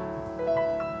bless you.